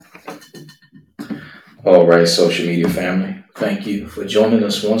All right, social media family, thank you for joining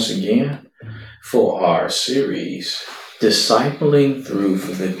us once again for our series, Discipling Through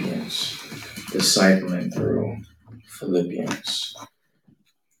Philippians. Discipling Through Philippians.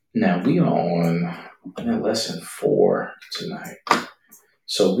 Now, we are on lesson 4 tonight.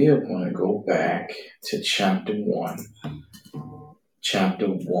 So, we are going to go back to chapter 1. Chapter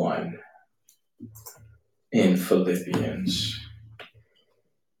 1 in Philippians.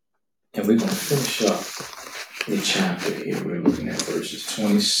 And we're going to finish up the chapter here. We're looking at verses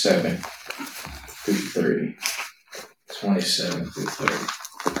 27 through 30. 27 through 30.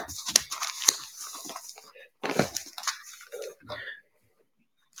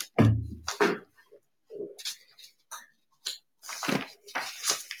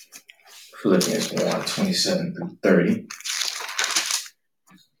 Philippians 1, 27 through 30.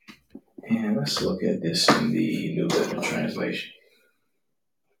 And let's look at this in the New Living Translation.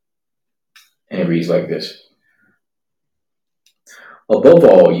 And it reads like this. Above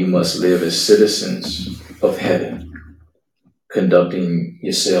all, you must live as citizens of heaven, conducting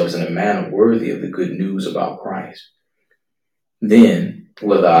yourselves in a manner worthy of the good news about Christ. Then,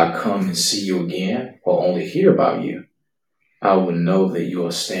 whether I come and see you again or only hear about you, I will know that you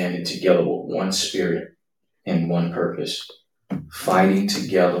are standing together with one spirit and one purpose, fighting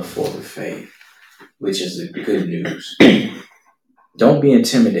together for the faith, which is the good news. Don't be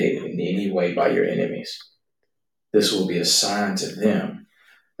intimidated in any way by your enemies. This will be a sign to them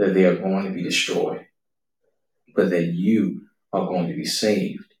that they are going to be destroyed, but that you are going to be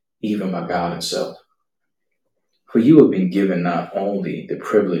saved, even by God Himself. For you have been given not only the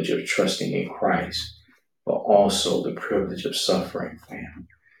privilege of trusting in Christ, but also the privilege of suffering for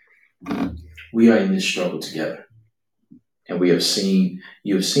Him. We are in this struggle together, and you have seen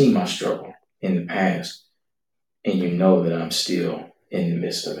my struggle in the past, and you know that I'm still in the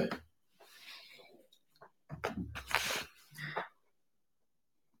midst of it.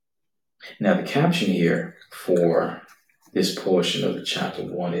 Now, the caption here for this portion of the chapter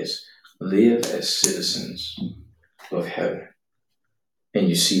 1 is live as citizens of heaven. And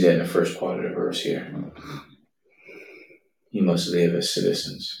you see that in the first part of the verse here. You must live as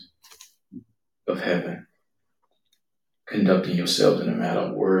citizens of heaven, conducting yourselves in a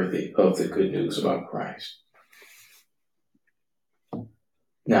manner worthy of the good news about Christ.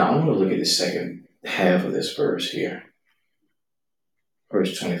 Now, I want to look at the second half of this verse here.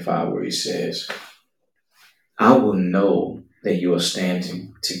 Verse 25, where he says, I will know that you are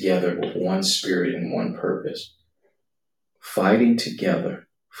standing together with one spirit and one purpose, fighting together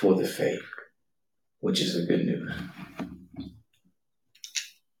for the faith, which is the good news.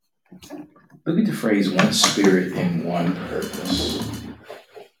 Look at the phrase, one spirit and one purpose.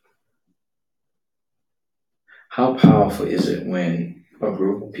 How powerful is it when a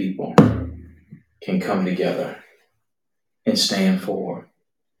group of people can come together and stand for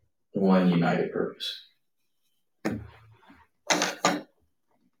one united purpose?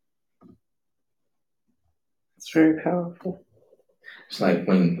 It's very powerful. It's like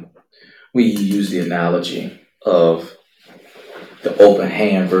when we use the analogy of the open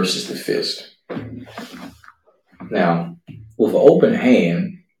hand versus the fist. Now, with an open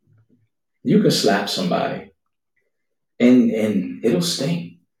hand, you can slap somebody and it'll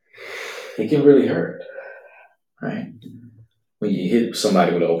sting. It can really hurt, right? When you hit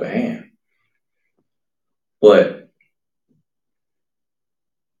somebody with an open hand. But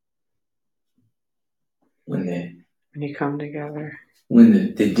when you come together,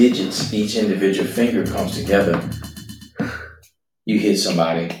 when the digits, each individual finger comes together, you hit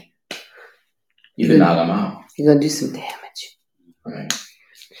somebody, you can knock them out. You're going to do some damage. Right.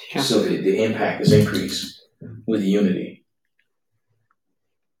 Yeah. So the impact is increased with unity.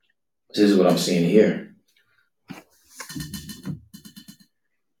 This is what I'm seeing here.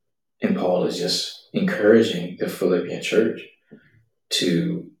 And Paul is just encouraging the Philippian church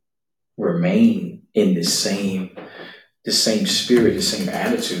to remain in the same spirit, the same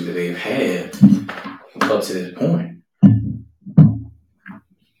attitude that they've had up to this point.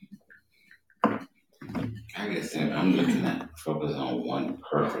 I guess I'm looking at focus on one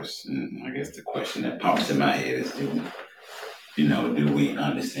purpose, and I guess the question that pops in my head is, do we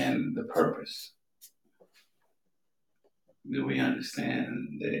understand the purpose? Do we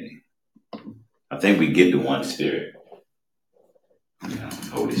understand I think we get the one spirit,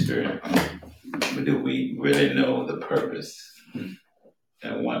 Holy Spirit, but do we really know the purpose?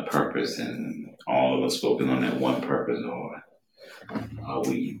 That one purpose, and all of us focus on that one purpose, or are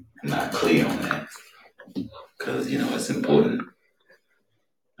we not clear on that? Because, it's important.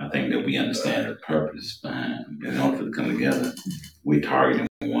 I think that we understand the purpose behind, in order to come together, we're targeting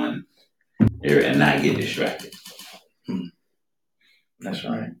one and not get distracted. That's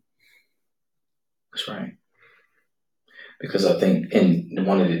right. That's right. Because I think, and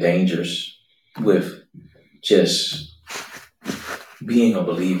one of the dangers with just being a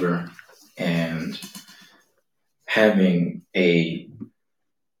believer and having a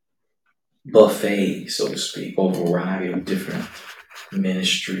buffet, so to speak, of a variety of different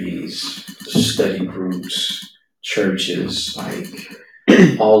ministries, study groups, churches, like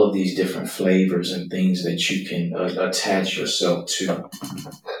all of these different flavors and things that you can attach yourself to,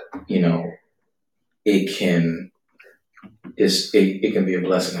 you know, it can it can be a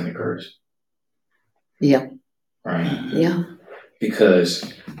blessing and a curse. Yeah. Right? Yeah.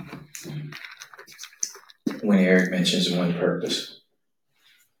 Because when Eric mentions one purpose,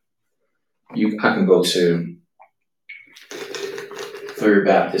 I can go to Third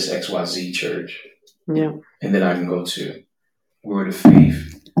Baptist XYZ Church. Yeah. And then I can go to Word of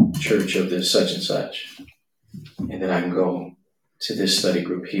Faith Church of the such and such. And then I can go to this study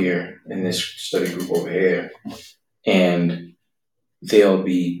group here and this study group over here. And there'll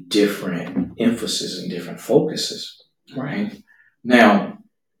be different emphasis and different focuses, right? Now,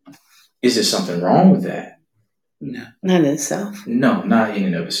 is there something wrong with that? No. Not in itself. No, not in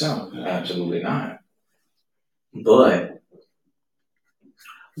and of itself. Absolutely not. But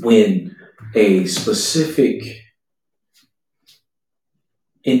when a specific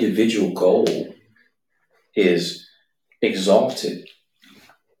individual goal is exalted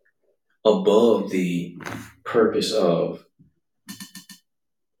above the purpose of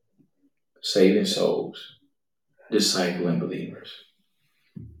saving souls, discipling believers,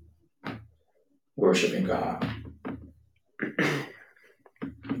 worshiping God,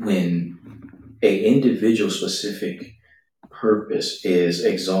 when a individual specific purpose is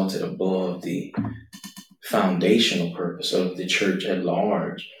exalted above the foundational purpose of the church at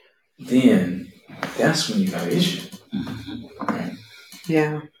large, then that's when you got an issue. Right?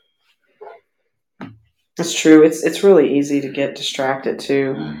 Yeah. That's true. It's really easy to get distracted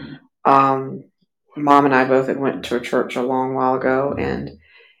too. Mom and I both had went to a church a long while ago, and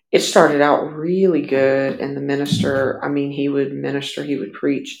it started out really good. And the minister, he would minister, he would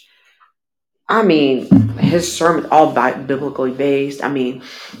preach. His sermon all biblically based. He'd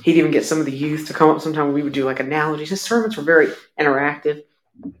even get some of the youth to come up. Sometimes we would do like analogies. His sermons were very interactive.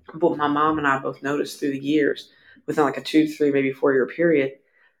 But my mom and I both noticed through the years, within like a 2, 3, maybe 4-year period,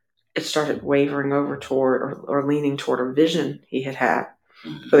 it started wavering over toward or leaning toward a vision he had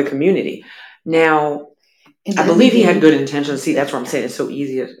for the community. Now, I believe he had good intentions. See, that's what I'm saying. It's so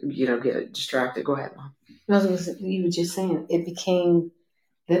easy to, get distracted. Go ahead, Mom. You were just saying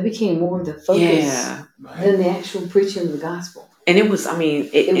that became more of the focus than the actual preaching of the gospel. And it was,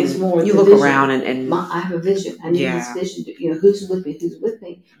 it was more. You look vision. around and I have a vision. I need this vision. Who's with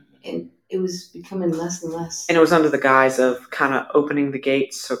me? And it was becoming less and less. And it was under the guise of kind of opening the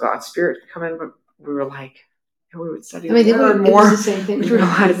gates so God's Spirit could come in. But we were like, we would study the word more. It was the same thing. We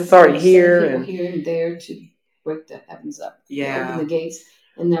realized it's already here. And here and there to break the heavens up. Yeah. Open the gates.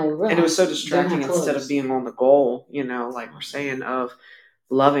 And now we realize. And it was so distracting instead of being on the goal, like we're saying, of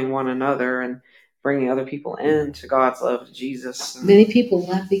loving one another and bringing other people into God's love to Jesus. Many people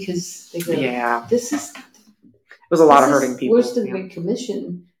left because they go, it was a lot of hurting people. Where's the Great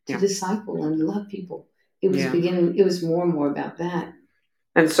Commission to disciple and love people? It was it was more and more about that.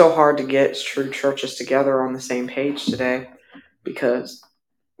 And it's so hard to get true churches together on the same page today because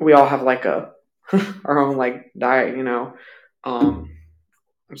we all have like our own diet,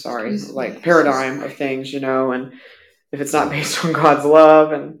 paradigm of things, and if it's not based on God's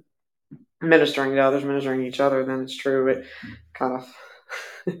love and ministering to others, ministering to each other, then it's true. It kind of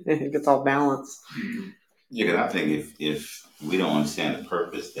it gets all balanced. Yeah, because I think if we don't understand the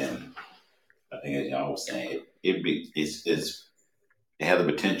purpose, then I think, as y'all was saying, it has the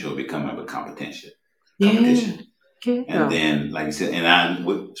potential of becoming a competition. Yeah. And then, like you said,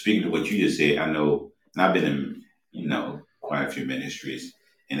 and speaking to what you just said, I know, and I've been in quite a few ministries,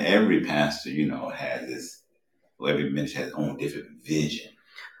 and every pastor has this. Every ministry has its own different vision.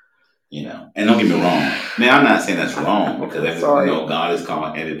 And don't get me wrong. Now, I'm not saying that's wrong because God has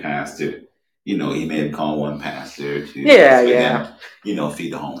called every pastor. He may have called one pastor to feed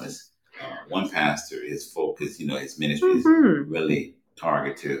the homeless. One pastor is focused. His ministry is really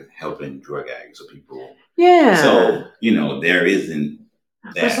targeted to helping drug addicts or people. Yeah. So there isn't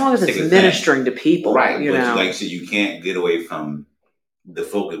that. As long as it's ministering to people, right? So you can't get away from the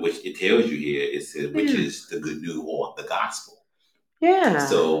focus, which it tells you here. It says which is the good news or the gospel. Yeah.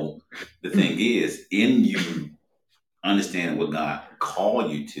 So the thing is, in you understanding what God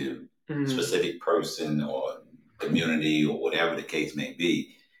called you to, specific person or community or whatever the case may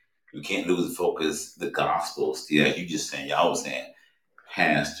be, You can't lose the focus. The gospel, still, you just saying, y'all was saying,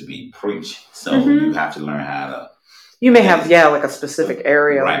 has to be preached. So you have to learn how to. You may have, like a specific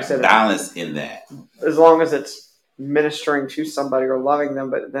area, right? Like you said, balance in that. As long as it's ministering to somebody or loving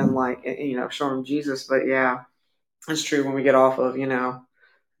them, but then showing them Jesus. But yeah, it's true. When we get off of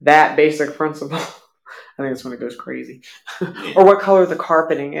that basic principle, I think that's when it goes crazy. Or what color the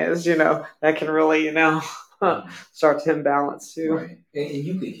carpeting is, that can really, start to imbalance too. Right. And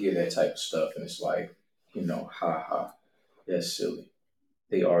you could hear that type of stuff, and it's like, ha ha, that's silly.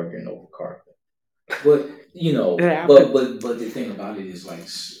 They arguing over carpet. But but the thing about it is like,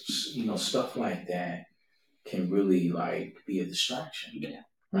 stuff like that can really like be a distraction.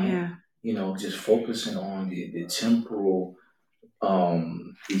 Right? Yeah. Just focusing on the temporal,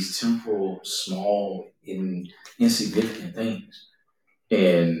 these temporal, small, insignificant things,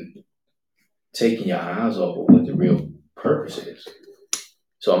 and taking your eyes off of what the real purpose is.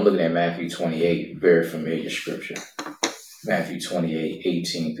 So I'm looking at Matthew 28, very familiar scripture. Matthew 28,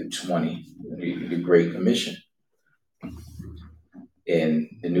 18 through 20, the Great Commission.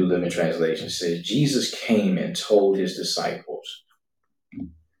 In the New Living Translation says, Jesus came and told his disciples,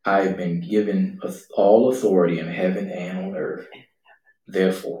 I have been given all authority in heaven and on earth.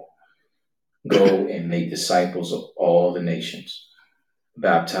 Therefore, go and make disciples of all the nations,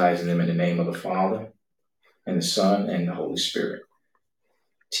 baptizing them in the name of the Father and the Son and the Holy Spirit.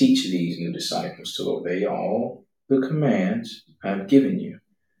 Teach these new disciples to obey all the commands I have given you.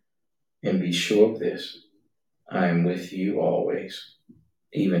 And be sure of this, I am with you always,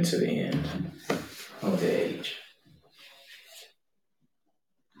 even to the end of the age.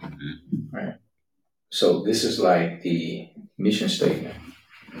 Right? So this is like the mission statement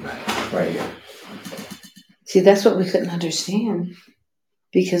right here. See, that's what we couldn't understand.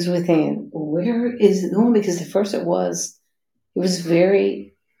 Because within, where is it going? Because at first it was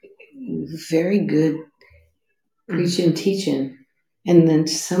very, very good preaching, teaching. And then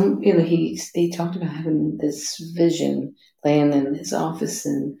he talked about having this vision laying in his office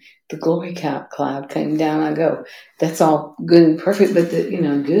and the glory cloud came down. I go, that's all good and perfect, but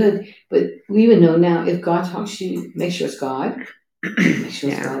good. But we even know now, if God talks to you, make sure it's God. Make sure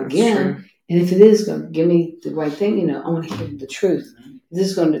it's God again. True. And if it is going to give me the right thing, I want to hear the truth. This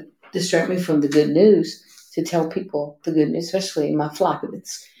is going to distract me from the good news to tell people the good news, especially in my flock. If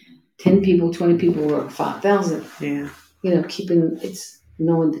it's 10 people, 20 people, or 5,000. Yeah. It's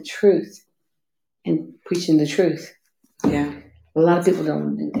knowing the truth and preaching the truth. Yeah. A lot of people don't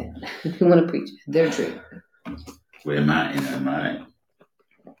want to do that. They want to preach their truth. Well, in my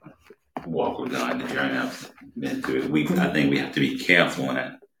walk with God, the journey I've been through, I think we have to be careful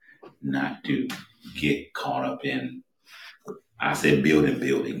not to get caught up in, I said, building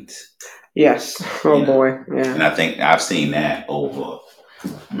buildings. Yes. Oh boy. Yeah. And I think I've seen that over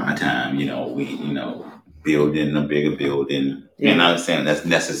my time. We building a bigger building. Yeah. And I understand that's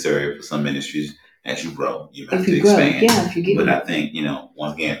necessary for some ministries as you grow. You have to expand. Yeah, if you get. But I think,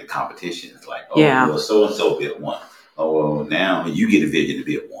 once again, the competition is like, well, so and so built one. Oh, well, now you get a vision to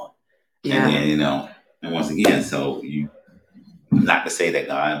build one. Yeah. And then, and once again, so you, not to say that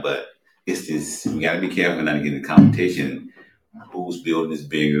God, but it's this, we got to be careful not to get in competition. Whose building is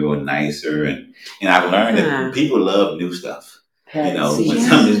bigger or nicer. And I've learned that people love new stuff. When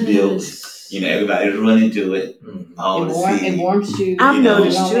something is built, everybody's running to it. It warms you. I've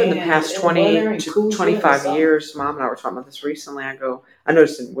noticed too in the past 20 to 25 years, Mom and I were talking about this recently. I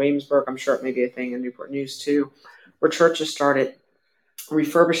noticed in Williamsburg, I'm sure it may be a thing in Newport News too, where churches started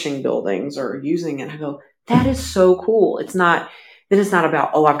refurbishing buildings or using it. I go, that is so cool. It's not about,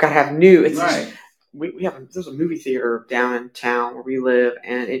 I've got to have new. It's right. There's a movie theater down in town where we live,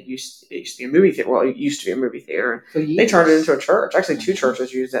 and it used to be a movie theater. Well, it used to be a movie theater. And they turned it into a church. Actually, 2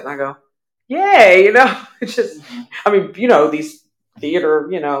 churches used it, and I go, yay! It's just, these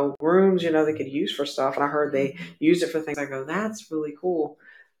theater, rooms, they could use for stuff. And I heard they used it for things. I go, that's really cool.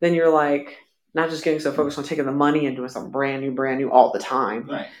 Then you're like, not just getting so focused on taking the money and doing something brand new all the time.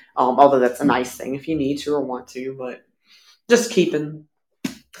 Right. Although that's a nice thing if you need to or want to, but just keeping.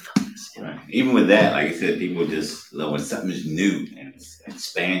 Right. Even with that, like I said, people just love when something is new and it's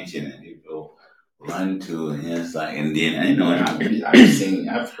expansion, and people run to it. And it's like, and then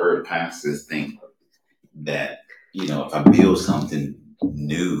I've heard pastors think that if I build something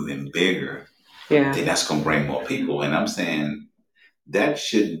new and bigger, then that's going to bring more people. And I'm saying that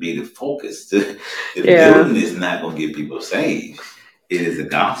shouldn't be the focus. The building is not going to get people saved. It is the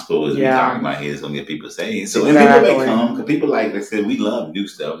gospel, as we're talking about here, is going to get people saved. So people may come, because people, like I said, we love new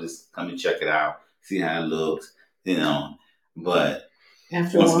stuff. Just come and check it out, see how it looks, But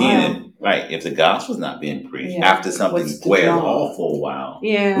after once again, Right. If the gospel's not being preached Yeah. after something What's the wears draw? off for a while,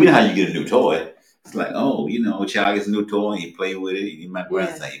 Yeah. we know how you get a new toy. It's like, oh, a child gets a new toy, he play with it. My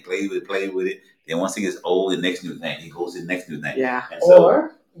grandson, he play with it. Then once he gets old, the next new thing, he goes to the next new thing. Yeah. And so,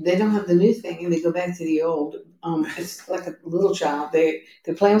 Or they don't have the new thing and they go back to the old. It's like a little child. They're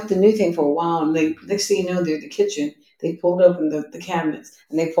playing with the new thing for a while, and they next thing you know, they're in the kitchen. They pulled open the cabinets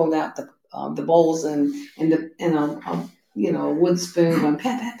and they pulled out the bowls and a wood spoon and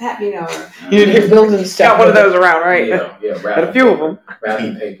pat pat pat, or they're building stuff. Got one of those around, right? Yeah, Got a few of them.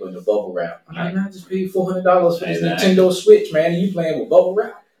 Wrapping paper and the bubble wrap. Right. I just paid $400 for this Exactly. Nintendo Switch, man. And you playing with bubble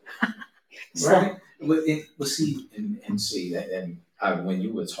wrap, So- right? But see, see that, and when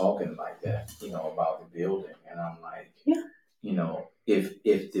you were talking like that, about the building, and I'm like, Yeah.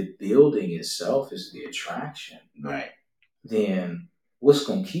 If the building itself is the attraction, right. then what's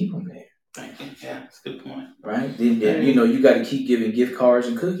gonna keep them there? Thank you. Yeah, that's a good point. Right? Then you got to keep giving gift cards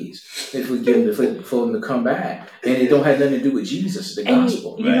and cookies if we give them for them to come back, and it don't have nothing to do with Jesus, the And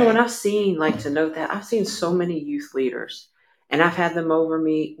gospel. and I've seen, to note that, I've seen so many youth leaders, and I've had them over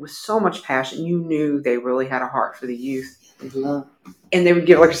me with so much passion. You knew they really had a heart for the youth. Love. And they would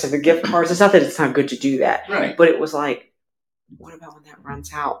give, like I said, the gift cards. It's not that it's not good to do that, Right. but it was like, what about when that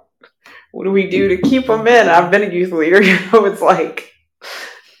runs out? What do we do to keep them in? I've been a youth leader. It's like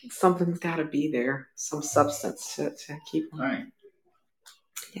something's got to be there, some substance to keep them. Right.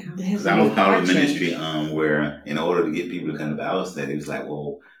 Yeah. Because I was part of a ministry where, in order to get people to come to Bible study, it was like,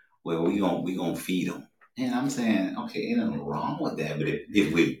 well, we gonna feed them, and I'm saying, okay, ain't nothing wrong with that, but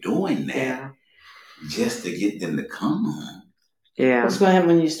if we're doing that just to get them to come, Yeah. What's going to happen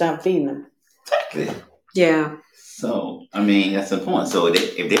when you stop feeding them? exactly. Yeah. So that's the point. So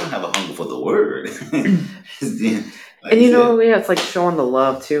if they don't have a hunger for the word, then, like And said, it's like showing the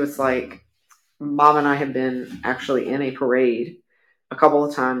love too. It's like Bob and I have been actually in a parade a couple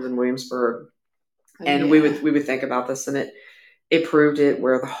of times in Williamsburg, and we would think about this, and it proved it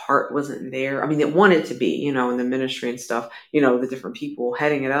where the heart wasn't there. I mean, it wanted to be, in the ministry and stuff. The different people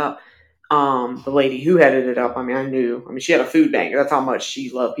heading it up. The lady who headed it up, I knew. She had a food bank. That's how much she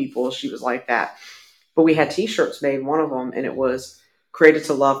loved people. She was like that. But we had T-shirts made, one of them, and it was "Created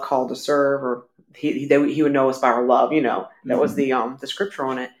to Love, Called to Serve," or he would know us by our love. That was the scripture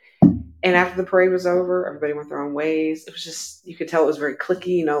on it. And after the parade was over, everybody went their own ways. It was just, you could tell it was very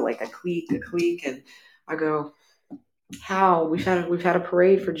cliquey, like a clique. And I go, how we've had a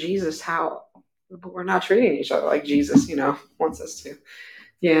parade for Jesus? How, but we're not treating each other like Jesus, wants us to.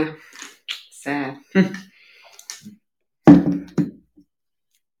 Yeah, sad.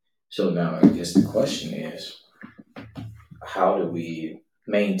 So now I guess the question is, how do we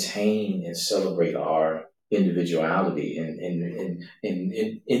maintain and celebrate our individuality and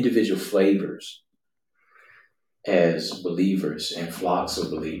individual flavors as believers and flocks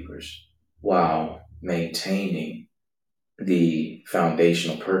of believers while maintaining the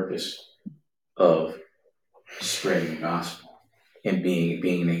foundational purpose of spreading the gospel and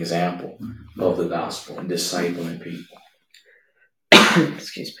being an example of the gospel and discipling people?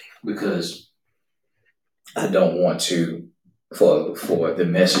 Excuse me. Because I don't want to for the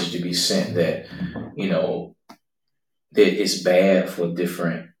message to be sent that that it's bad for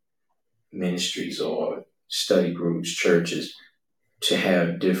different ministries or study groups, churches to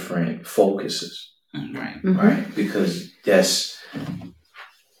have different focuses, right. right? Because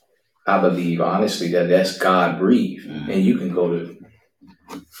I believe honestly that's God breathed, and you can go to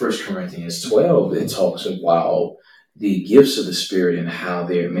 1 Corinthians 12. It talks about the gifts of the Spirit and how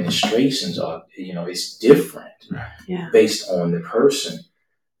their administrations are, it's different based on the person,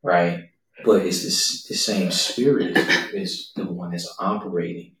 right? But it's the same Spirit is the one that's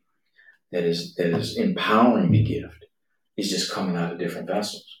operating, that is empowering the gift. It's just coming out of different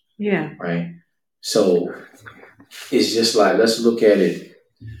vessels. Yeah. Right? So it's just like, let's look at it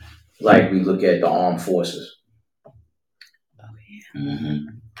like we look at the armed forces.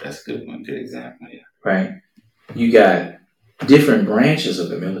 That's a good one, good example, yeah. Right? You got different branches of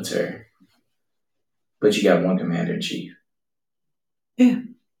the military, but you got one commander in chief. Yeah.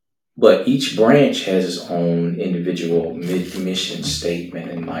 But each branch has its own individual mission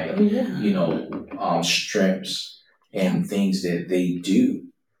statement and strengths and things that they do.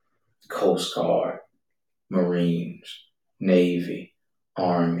 Coast Guard, Marines, Navy,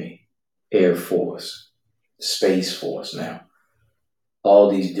 Army, Air Force, Space Force now. All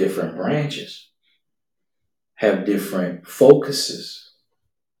these different branches have different focuses,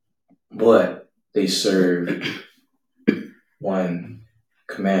 but they serve one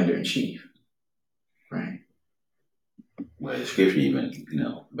commander-in-chief, right? Well, the scripture even,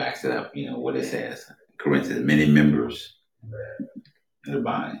 backs it up, what it says. Corinthians, many members in the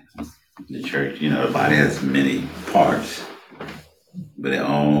body, the church, the body has many parts, but they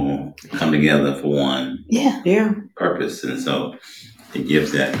all come together for one Yeah. purpose, and so it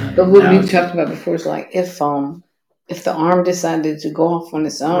gives that. But what we talked about before is like if the arm decided to go off on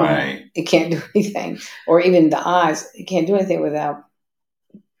its own, Right. it can't do anything, or even the eyes, it can't do anything without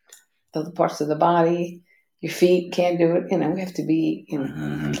the other parts of the body. Your feet can't do it. We have to be.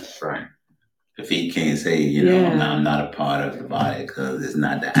 Right. The feet can't say, Yeah. I'm not a part of the body because it's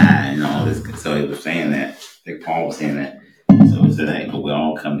not the eye, all this. So he was saying that. I think Paul was saying that. So it's that, but we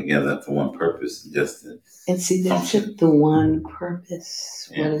all come together for one purpose, just to And see, that's function. it, the one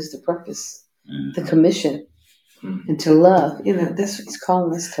purpose. Yeah. What is the purpose? Mhm. The commission. And to love. That's what he's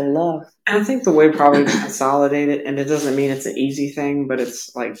calling us, to love. And I think the way probably to consolidate it, and it doesn't mean it's an easy thing, but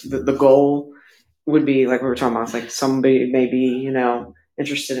it's like the goal would be like we were talking about. It's like somebody may be,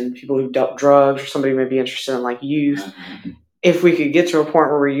 interested in people who've dealt drugs, or somebody may be interested in like youth. If we could get to a point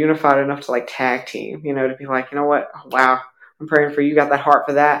where we're unified enough to like tag team, to be like, you know what? Oh, wow, I'm praying for you. You got that heart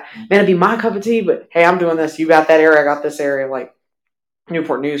for that. Man, it'd be my cup of tea, but hey, I'm doing this. You got that area. I got this area. Like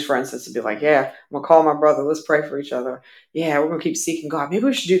Newport News, for instance, would be like, yeah, I'm going to call my brother. Let's pray for each other. Yeah, we're going to keep seeking God. Maybe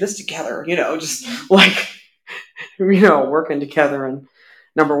we should do this together, just like, working together. And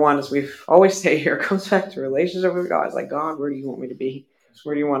number one, as we've always say here, comes back to relationship with God. It's like, God, where do you want me to be?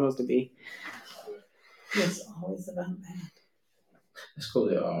 Where do you want us to be? It's always about that. Let's go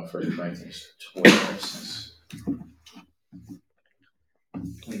to 1 Corinthians 12.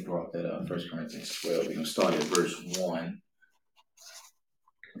 We brought that up, 1 Corinthians 12. We're going to start at verse 1.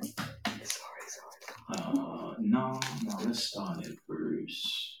 No, let's start at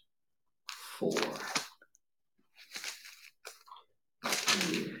verse 4.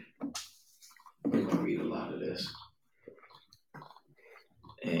 We're going to read a lot of this.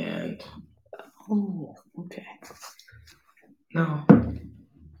 And Oh, okay. no,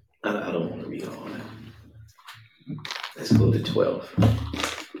 I don't want to read all that. Let's go to 12.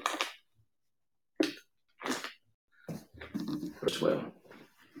 Verse 12.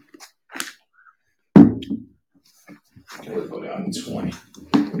 We'll go down to 20.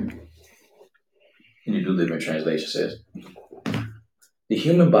 In the New Living Translation says, the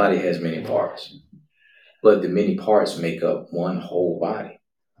human body has many parts, but the many parts make up one whole body.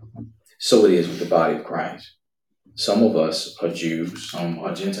 So it is with the body of Christ. Some of us are Jews, some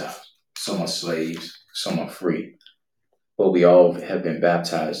are Gentiles, some are slaves, some are free. But we all have been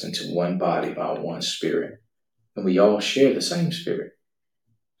baptized into one body by one Spirit, and we all share the same Spirit.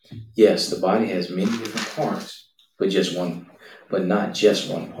 Yes, the body has many different parts, but not just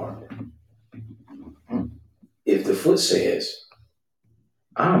one part. If the foot says,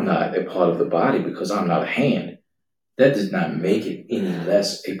 I'm not a part of the body because I'm not a hand, that does not make it any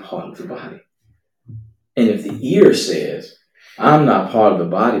less a part of the body. And if the ear says, I'm not part of the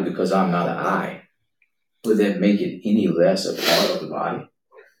body because I'm not an eye, would that make it any less a part of the body?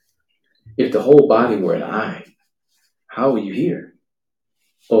 If the whole body were an eye, how would you hear?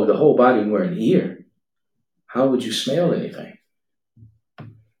 Or if the whole body were an ear, how would you smell anything?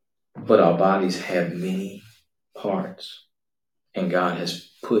 But our bodies have many parts, and God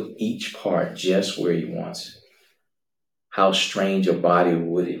has put each part just where He wants it. How strange a body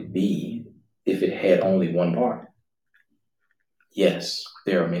would it be if it had only one part? Yes,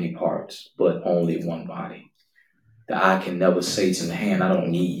 there are many parts, but only one body. The eye can never say to the hand, I don't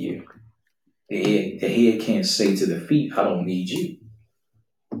need you. The head can't say to the feet, I don't need you.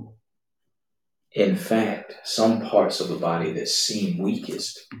 In fact, some parts of the body that seem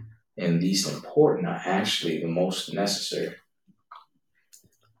weakest and least important are actually the most necessary.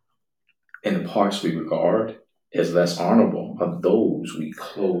 And the parts we regard as less honorable are those we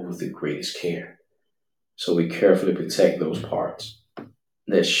clothe with the greatest care. So we carefully protect those parts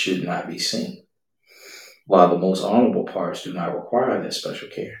that should not be seen, while the most honorable parts do not require that special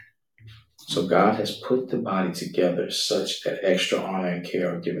care. So God has put the body together such that extra honor and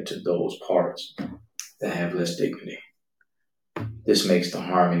care are given to those parts that have less dignity. This makes the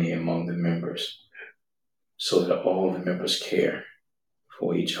harmony among the members, so that all the members care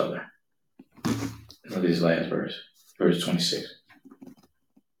for each other. Look at this last verse, verse 26.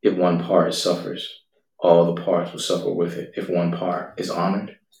 If one part suffers, all the parts will suffer with it. If one part is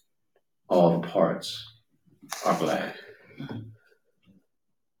honored, all the parts are glad.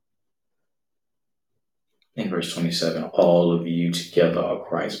 In verse 27, all of you together are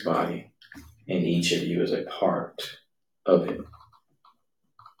Christ's body, and each of you is a part of it.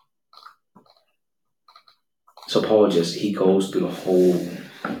 So Paul he goes through the whole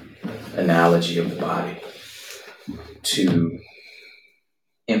analogy of the body to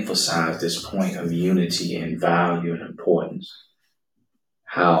emphasize this point of unity and value and importance.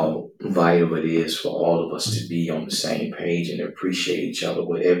 how vital it is for all of us to be on the same page and appreciate each other,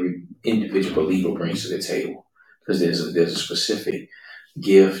 what every individual believer brings to the table. Because there's a specific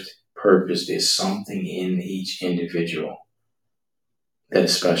gift, purpose, there's something in each individual that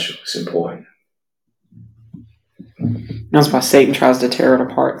is special. It's important. That's why Satan tries to tear it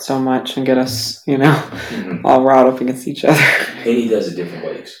apart so much and get us, all riled up against each other. And he does it different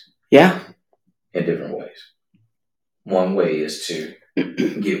ways. Yeah. In different ways. One way is to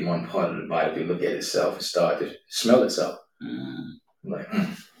get one part of the body to look at itself and start to smell itself. Like,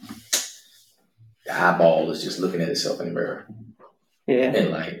 the eyeball is just looking at itself in the mirror. Yeah.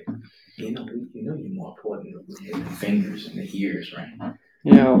 And like, you're more important than the fingers and the ears, right?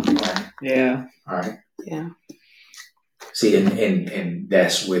 Yeah. Right. Yeah. All right. Yeah. See, and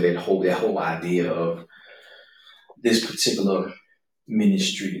that's where that whole idea of this particular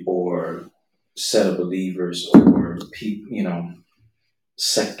ministry or set of believers or people,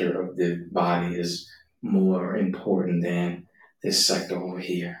 sector of the body is more important than this sector over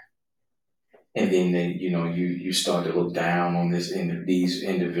here. And then you start to look down on these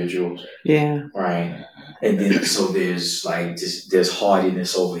individuals. Yeah. Right. And then so there's like there's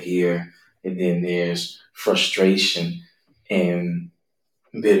haughtiness over here, and then there's frustration and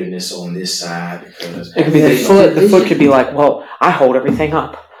bitterness on this side because it could be the foot could be like, well, I hold everything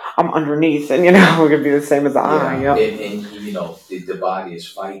up. I'm underneath, and it could be the same as the eye. Yep. And the body is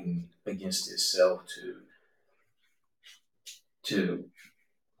fighting against itself to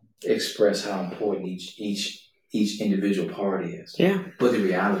express how important each individual part is. Yeah. But the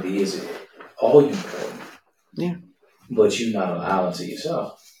reality is, all you important. Yeah. But you're not allowing to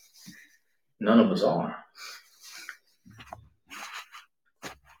yourself. None of us are.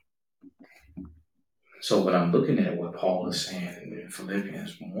 So when I'm looking at what Paul is saying in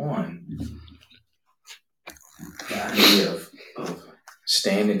Philippians 1, the idea of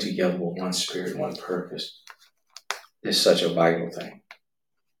standing together with one spirit, one purpose, is such a vital thing.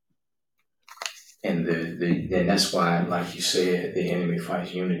 And and that's why, like you said, the enemy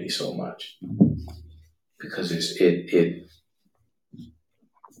fights unity so much. Because it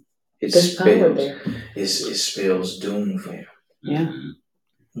spells doom for him. Yeah.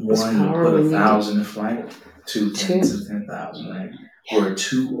 One put 1,000 to flight, 2 tens of 10,000, right? Yeah. Where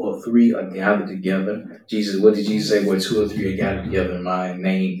 2 or 3 are gathered together. What did Jesus say? Where 2 or 3 are gathered together in my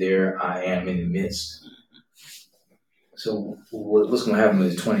name, there I am in the midst. So what's going to happen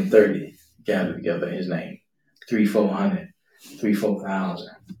with 20, 30 gathered together in his name? 3, 400, 3, 4,000.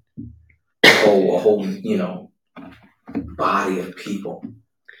 A whole, body of people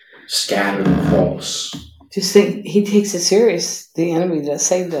scattered across. Just think, he takes it serious. The enemy does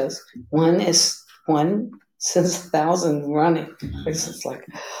saved us. One sends 1,000 running. It's like,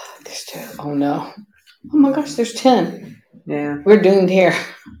 there's 2. Oh no. Oh my gosh, there's 10. Yeah. We're doomed here.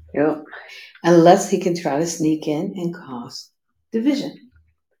 Yep. Unless he can try to sneak in and cause division.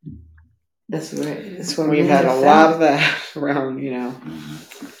 That's where we've had a lot of that around,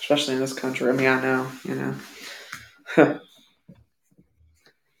 especially in this country. I mean, I know,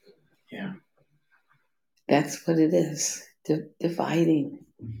 Yeah. That's what it is. Dividing.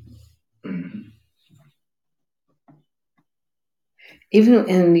 Mm-hmm. Even,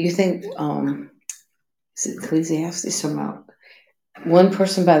 and you think, is it Ecclesiastes about one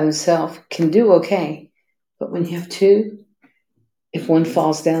person by themselves can do okay, but when you have 2, if one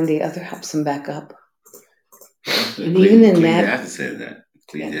falls down, the other helps them back up. And even in that, Ecclesiastes says that.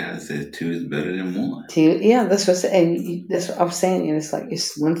 Ecclesiastes says 2 is better than 1. 2, yeah, that's what I was saying. It's like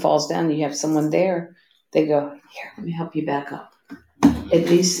if one falls down, you have someone there. They go, here, let me help you back up. At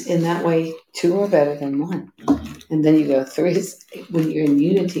least in that way, 2 are better than 1. And then you go 3 is when you're in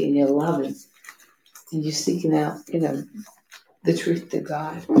unity and you're loving and you're seeking out, the truth to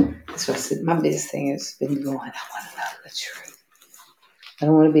God. That's what I said. My biggest thing has been going, I want to know the truth. I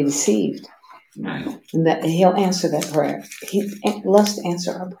don't want to be deceived. Right. And he'll answer that prayer. He loves to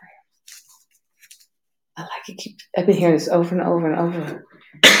answer our prayer. I like it. I've been hearing this over and over and over.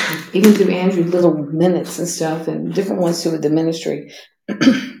 Even through Andrew, little minutes and stuff, and different ones too with the ministry.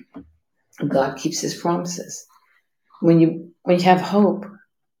 God keeps his promises. When you have hope,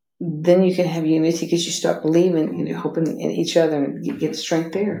 then you can have unity because you start believing, hoping in each other and you get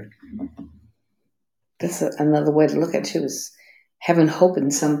strength there. That's another way to look at it too, is having hope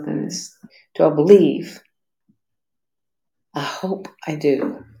in something. Do I believe? I hope I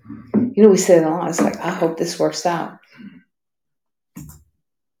do. We say it a lot. It's like, I hope this works out.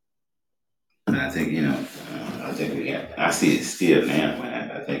 And I think, I see it still now,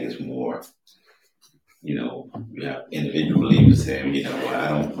 man. I think it's more, you have individual believers saying, I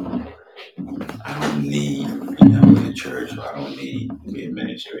don't I don't need, the church, or I don't need to be in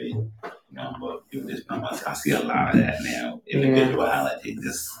ministry, but do this by myself. I see a lot of that now, individuality,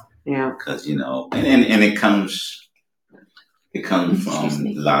 just because, and it comes from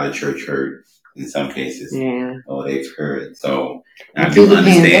a lot of church hurt in some cases. Yeah. Or they've heard. So I And do through the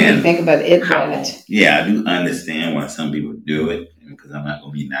pandemic, understand. think about it, how, Brad. I do understand why some people do it, because I'm not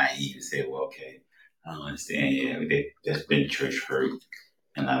going to be naive and say, well, okay, I don't understand. Yeah, there's been church hurt.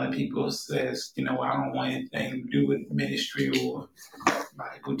 And a lot of people says, I don't want anything to do with ministry or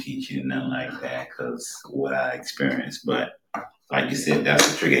Bible teaching, nothing like that, because what I experienced. But like you said,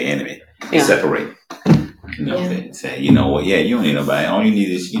 that's the trigger enemy. You separate. Say, you don't need nobody. All you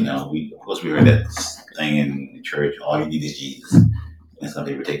need is, of course we heard that thing in the church, all you need is Jesus. And some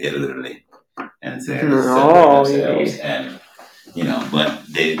people take that literally and say, separate themselves. And, but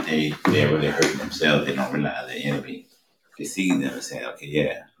they're really hurting themselves. They don't realize the enemy deceive them and say,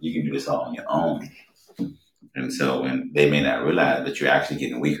 okay, you can do this all on your own. And so, and they may not realize that you're actually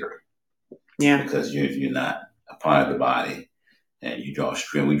getting weaker. Yeah. Because you're not a part of the body, and we draw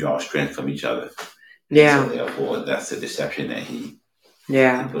strength from each other. Yeah. So therefore, that's the deception that he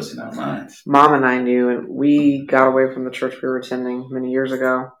puts in our minds. Mom and I knew, and we got away from the church we were attending many years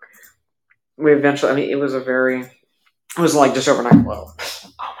ago. We eventually, it was like just overnight. Well, oh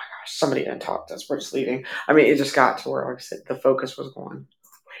my gosh, somebody didn't talk to us. We're just leaving. It just got to where, like I said, the focus was going way over here,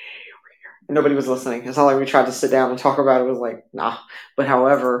 and nobody was listening. It's not like we tried to sit down and talk about it. It was like, nah. But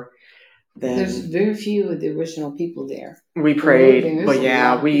however, then there's very few of the original people there. We prayed, but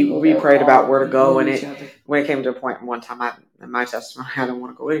we prayed about where to go, and when it came to a point one time, in my testimony, I didn't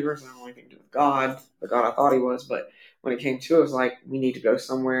want to go anywhere. So I didn't want anything to do with God, the God I thought He was. But when it came to it, it was like, we need to go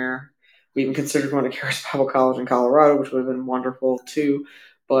somewhere. We even considered going to Charis Bible College in Colorado, which would have been wonderful too.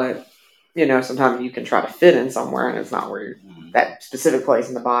 But sometimes you can try to fit in somewhere, and it's not where you're that specific place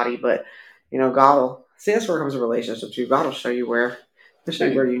in the body. But God will see. That's where comes a relationship too. God will show you where.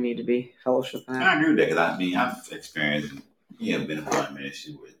 Especially where you need to be fellowship at. I agree with that, because I've experienced, been a part of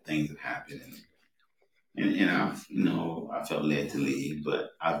ministry where things have happened, and I've, I felt led to leave,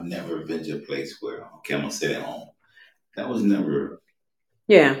 but I've never been to a place where, okay, I'm gonna sit at home. That was never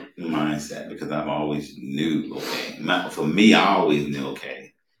the mindset, because I've always knew, okay, for me, I always knew,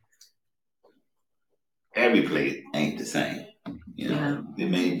 okay, every place ain't the same. There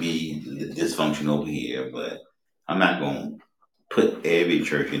may be dysfunction over here, but I'm not gonna put every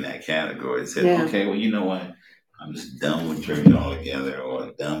church in that category and say, okay, well, you know what? I'm just done with church altogether,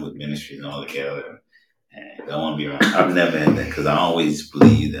 or done with ministry altogether, and don't want to be around. I've never had that, because I always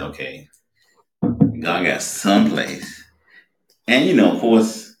believe that, okay, God got some place. And, of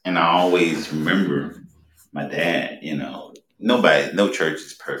course, and I always remember my dad, no church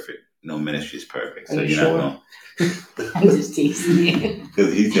is perfect. No ministry is perfect. So you're not going to. I'm just teasing you.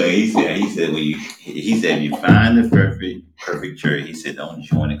 Because he said if you find the perfect church, he said don't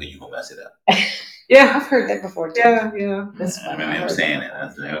join it because you're gonna mess it up. Yeah, I've heard that before too. Yeah. That's funny. I'm saying that. I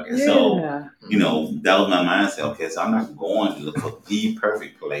was like, okay, so that was my mindset. Okay, so I'm not going to look for the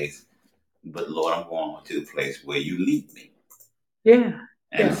perfect place, but Lord, I'm going to the place where you lead me. Yeah.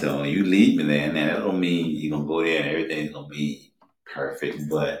 And so you lead me there, and that don't mean you're gonna go there and everything's gonna be perfect,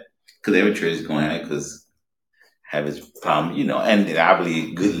 but because every church is going to have its problem, and I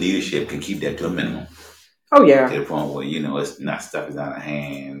believe good leadership can keep that to a minimum. Oh yeah. To the point where, it's not stuff is out of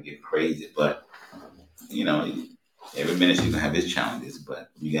hand, get crazy. But, every ministry is gonna have its challenges, but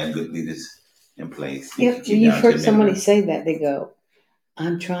you got good leaders in place. Yep, when you've heard somebody say that, they go,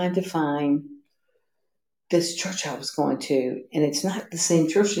 I'm trying to find this church I was going to, and it's not the same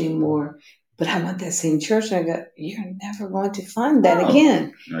church anymore, but I want that same church. And I go, you're never going to find that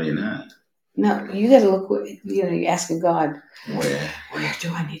again. No, you're not. No, you got to look. You're asking God, where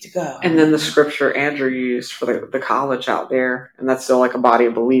do I need to go? And then the scripture Andrew used for the college out there, and that's still like a body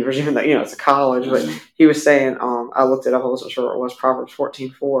of believers, even though it's a college. But he was saying, I looked it up. I wasn't sure what it was. Proverbs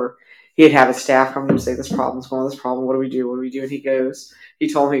 14:4. He'd have his staff come to him and say, "This problem's going on. This problem. What do we do? What do we do?" And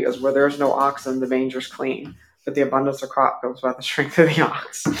he told me, where there's no oxen, the manger's clean, but the abundance of crop comes by the strength of the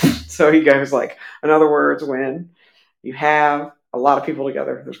ox. So he goes, in other words, when you have a lot of people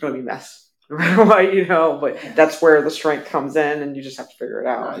together, there's going to be mess. Right, but that's where the strength comes in, and you just have to figure it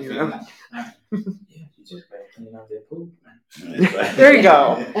out. You just gotta clean out that poop, man. There you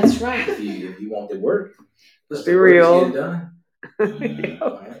go. That's right. If you want the work, let's be real. Get it done. Right?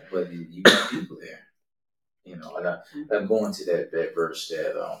 But you got people there, and I'm going to that verse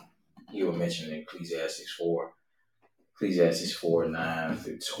that you were mentioning, Ecclesiastes 4. Ecclesiastes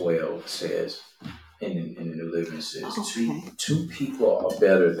 4:9-12 says, in the New Living, says, two people are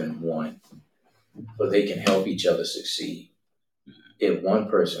better than one, but they can help each other succeed. if one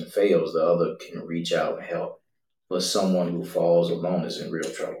person fails, the other can reach out and help. But someone who falls alone is in real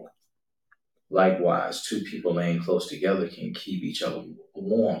trouble. Likewise, two people laying close together can keep each other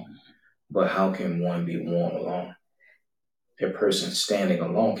warm, but how can one be warm alone? A person standing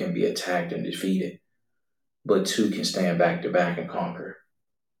alone can be attacked and defeated, but two can stand back to back and conquer.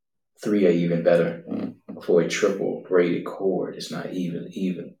 Three are even better, for a triple braided cord is not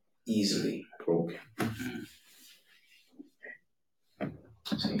even easily broken.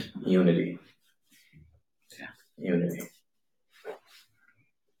 See, unity. Unity.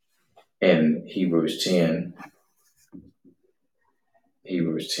 And Hebrews 10,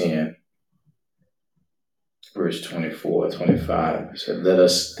 verse 24, 25 said, let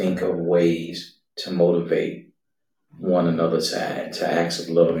us think of ways to motivate one another to acts of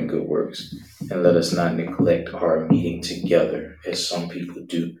love and good works. And let us not neglect our meeting together as some people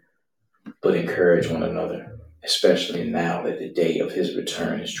do, but encourage one another, especially now that the day of his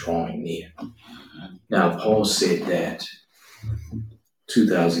return is drawing near. Now, Paul said that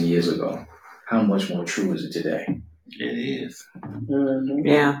 2,000 years ago. How much more true is it today? It is. Mm-hmm.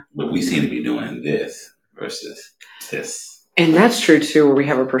 Yeah. But we seem to be doing this versus this. And that's true too, where we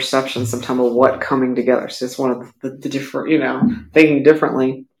have a perception sometimes of what coming together. So it's one of the different, thinking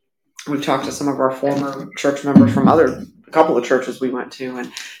differently. We've talked to some of our former church members from a couple of churches we went to,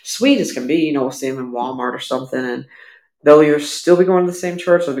 and sweet as can be, we'll see them in Walmart or something, and they'll either still be going to the same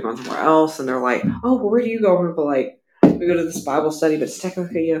church or they'll be going somewhere else, and they're like, oh, well, where do you go? And we're like, we go to this Bible study, but it's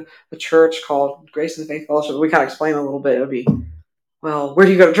technically a church called Grace and Faith Fellowship. We kind of explain a little bit. It would be, well, where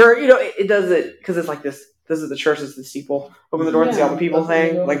do you go to church? It does it because it's like this. This is the church, is the steeple. Open the door and see all the people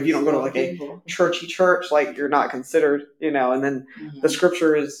thing. Like if you don't go to like a churchy church, like you're not considered, and then the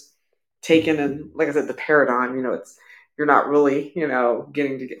scripture is taken, and like I said, the paradigm, it's, you're not really,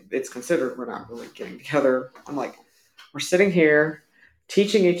 it's considered we're not really getting together. I'm like, we're sitting here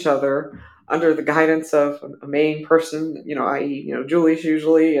teaching each other under the guidance of a main person, i.e., Julius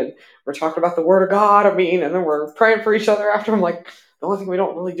usually, and we're talking about the word of God, and then we're praying for each other after. I'm like, the only thing we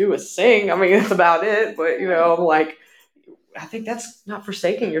don't really do is sing. That's about it. But, I'm like, I think that's not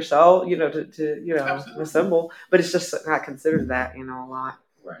forsaking yourself, to assemble, but it's just not considered that, a lot.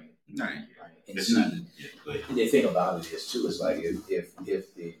 Right. Right. And the thing about it is, too, is like if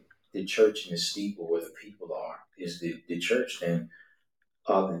the church and the steeple where the people are is the church, then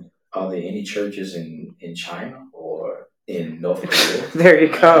are there any churches in China or in North Korea? There you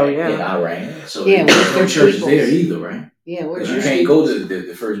go, yeah. In Iran. So Yeah, there's no churches there either, right? Yeah, because you can't go to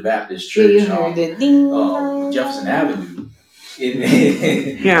the First Baptist Church Jefferson Avenue in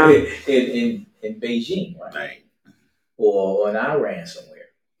Beijing, right? Or in Iran somewhere.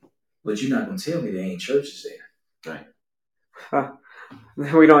 But you're not going to tell me there ain't churches there. Right. Huh.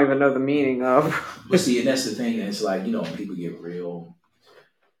 We don't even know the meaning of. But see, and that's the thing. It's like, people get real,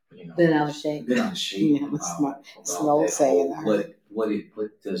 been out of shape. Yeah, it's an old saying. What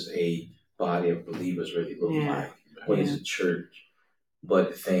does a body of believers really look like? What is a church?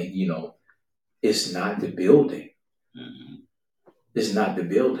 But the thing, it's not the building. Mm-hmm. It's not the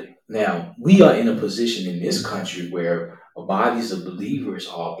building. Now, we are in a position in this country where bodies of believers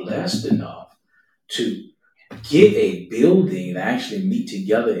are blessed enough to get a building and actually meet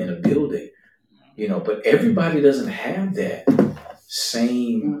together in a building, but everybody doesn't have that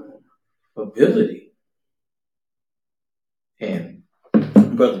same ability. And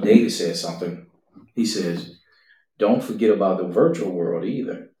Brother David said something. He says, don't forget about the virtual world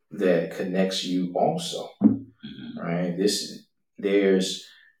either that connects you also, right? There's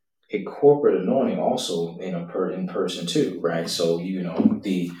a corporate anointing also in person too, right? So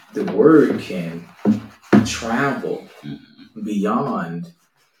the word can travel beyond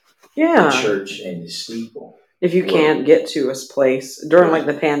the church and the steeple. If you can't get to a place during like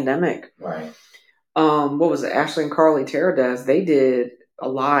the pandemic, right? What was it? Ashley and Carly Teradez, they did a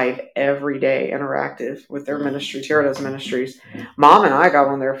live every day interactive with their ministry, Teradez Ministries. Mom and I got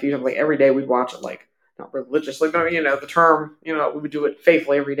on there a few times, like every day we'd watch it, like not religiously, but the term, we would do it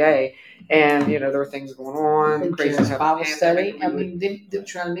faithfully every day. And, there were things going on. Crazy Bible study. They're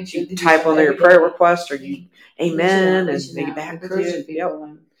trying to make sure you type on there your prayer request or you amen and they get back with you. Yep.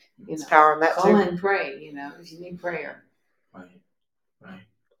 It's power in that call too. and pray, if you need prayer. Right.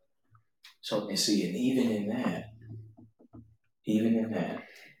 So, and see, and even in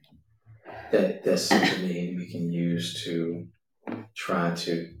that's something we can use to try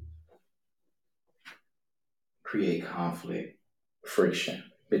to create conflict, friction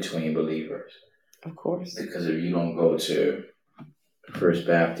between believers. Of course. Because if you don't go to First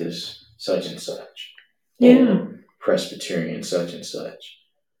Baptist such and such, or Presbyterian such and such,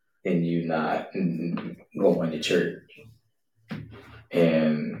 and you not going to church,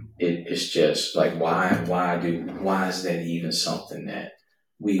 And it's just like, why is that even something that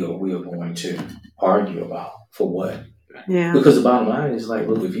we are going to argue about? For what? Yeah. Because the bottom line is like,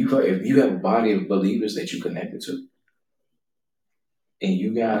 look, if you have a body of believers that you connected to, and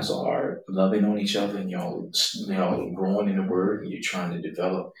you guys are loving on each other, and y'all growing in the word, and you're trying to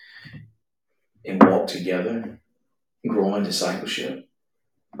develop and walk together, grow in discipleship,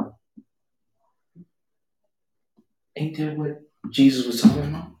 ain't that what Jesus was talking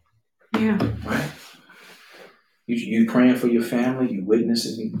about? Yeah. Right? You praying for your family, you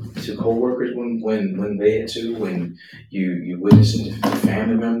witnessing to coworkers when led to, when you witnessing to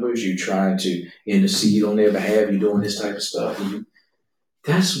family members, you trying to intercede on their behalf, you doing this type of stuff.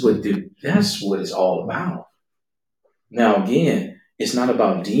 That's what it's all about. Now again, it's not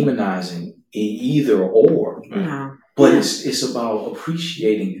about demonizing either or, No. but it's about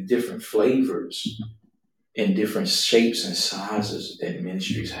appreciating the different flavors and different shapes and sizes that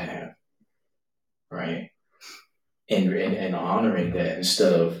ministries have, right? And honoring that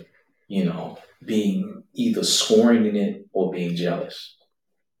instead of, being either scoring in it or being jealous.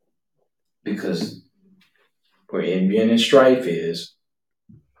 Because where envy and strife is,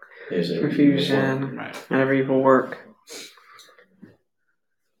 there's a Confusion and every evil work.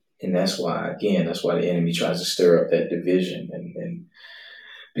 And that's why the enemy tries to stir up that division, and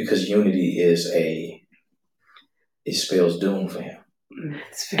because unity it spells doom for him.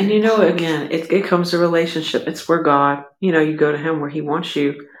 And again, it comes to relationship. It's where God, you go to him where he wants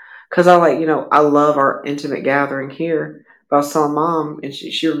you. Because I love our intimate gathering here. But I was telling Mom, and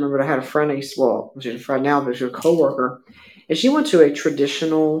she remembered I had a friend she's a friend now, but she's a coworker. And she went to a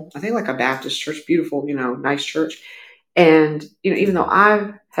traditional, I think like a Baptist church, beautiful, nice church. And, even though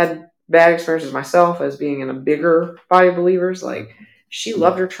I've had bad experiences myself as being in a bigger body of believers, like, she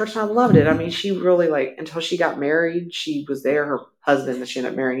loved her church and I loved it. I mean, she really, until she got married, she was there. Her husband that she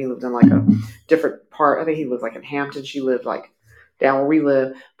ended up marrying, he lived in a different part. I think he lived in Hampton. She lived down where we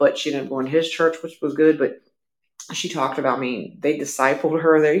live, but she didn't go in his church, which was good. But she talked about they discipled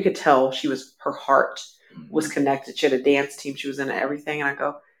her there. You could tell her heart was connected. She had a dance team. She was in everything. And I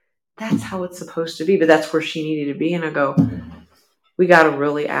go, that's how it's supposed to be. But that's where she needed to be. And I go, we got to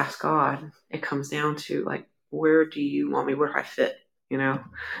really ask God. It comes down to where do you want me? Where do I fit? And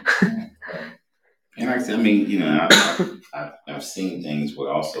like I said, I mean, I've seen things where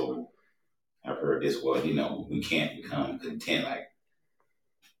also I've heard this word, we can't become content.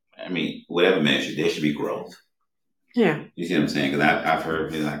 Whatever ministry, there should be growth. Yeah. You see what I'm saying? Because I've heard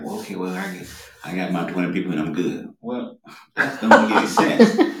people like, well, okay, well, I got my 20 people and I'm good. Well, that don't make any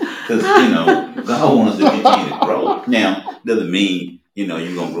sense. Because, God wants us to continue to grow. Now, doesn't mean, you're going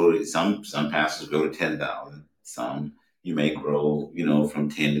to grow to, some pastors grow to 10,000. Some you may grow, from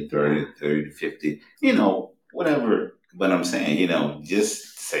 10 to 30, 30 to 50, whatever. But I'm saying,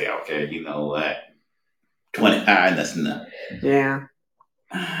 just say, okay, 25, that's enough. Yeah.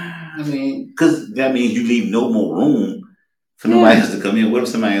 Because that means you leave no more room for nobody else to come in. What if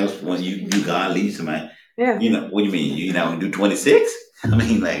somebody else, when you God leaves somebody? Yeah. What do you mean? You're not going to do 26?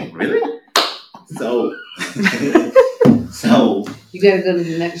 Really? So you got to go to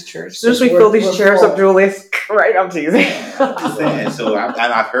the next church. As soon as we fill these chairs up, Julius, right? I'm teasing. I'm just saying. So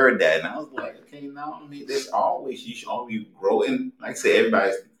I've heard that, and I was like, okay, there's always, you should always grow. And like I said,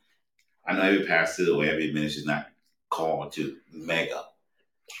 I know every pastor or every ministry is not called to mega.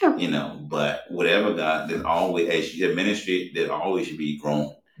 But whatever God, there's always, as your ministry, there always should be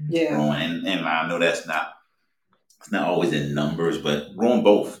growing. Yeah. Growing. And I know it's not always in numbers, but growing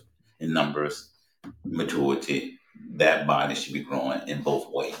both in numbers, maturity, that body should be growing in both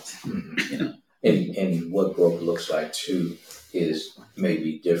ways. And what growth looks like too is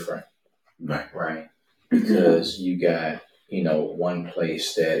maybe different. Right. Because you got, one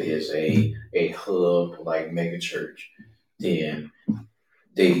place that is a hub like mega church, then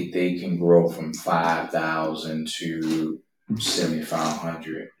they can grow from 5,000 to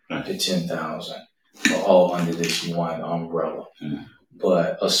 7,500 to 10,000, all under this one umbrella.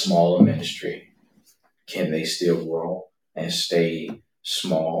 But a smaller ministry, can they still grow and stay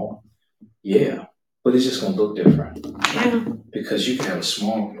small? Yeah, but it's just gonna look different. Yeah. Because you can have a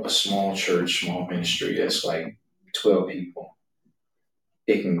small church, small ministry that's 12 people.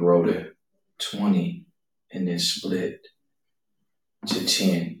 It can grow to 20 and then split to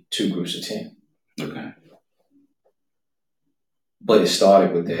 10, 2 groups of 10. Okay. But it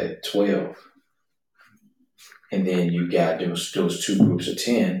started with that 12. And then you got those 2 groups of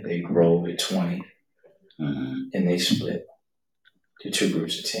 10, they grow to 20. And they split to 2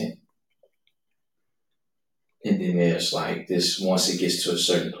 groups of 10. And then there's this, once it gets to a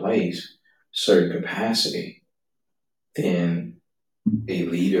certain place, certain capacity, then a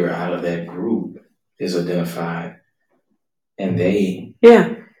leader out of that group is identified and they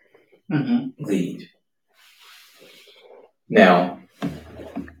lead. Now,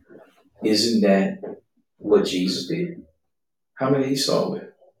 isn't that what Jesus did? How many he saw with?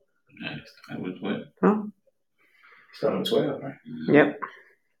 I was what? Huh? Started with 12, right? Yep.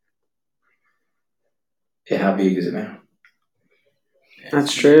 And how big is it now?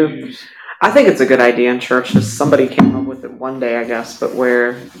 That's true. I think it's a good idea in churches. Somebody came up with it one day, I guess, but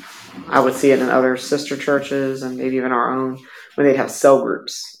where I would see it in other sister churches and maybe even our own, when they'd have cell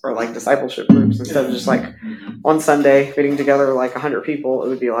groups or like discipleship groups instead of just like on Sunday fitting together like 100 people. It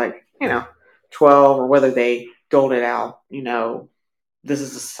would be like 12, or whether they doled it out. This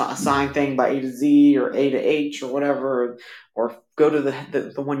is a assigned thing by A to Z or A to H or whatever, or go to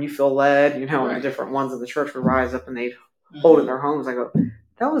the one you feel led. Right. The different ones in the church would rise up and they'd hold it in their homes. I go,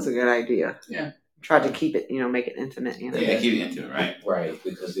 that was a good idea. Yeah. Tried to keep it, make it intimate. Yeah, keep it intimate, right? Right,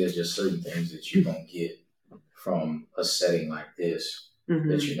 because there's just certain things that you don't get from a setting like this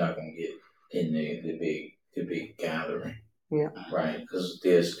that you're not going to get in the big gathering. Yeah. Right, because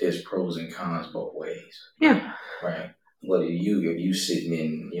there's pros and cons both ways. Yeah. Right. But if you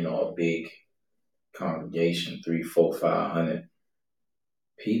sitting in a big congregation, 300, 400, 500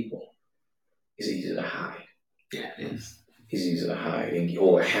 people, it's easy to hide. Yeah, it is. It's easy to hide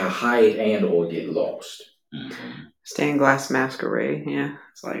or get lost. Mm-hmm. Stained glass masquerade. Yeah,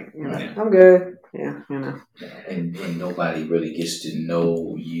 it's like Right. I'm good. Yeah, And nobody really gets to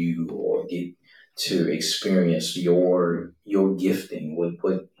know you or get to experience your gifting,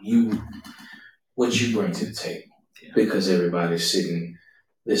 what you bring to the table. Yeah. Because everybody's sitting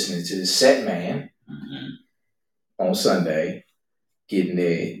listening to the set man on Sunday, getting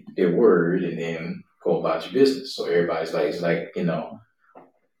their word, and then go about your business. So everybody's like, it's like,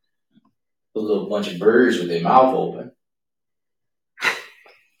 a little bunch of birds with their mouth open.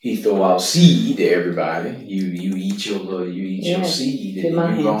 He throw out seed to everybody. You eat your seed and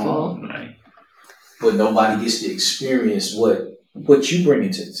then you go home. Right? But nobody gets to experience what you bring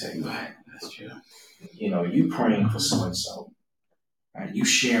into the table. Right, that's true. You praying for so and so. Right? You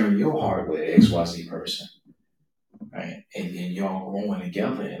sharing your heart with an XYZ person. Right, and then y'all growing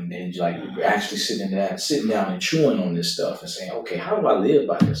together, and then like actually sitting down and chewing on this stuff and saying, okay, how do I live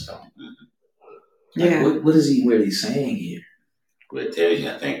by this stuff? Yeah. Like, what is he really saying here? Well, it tells you,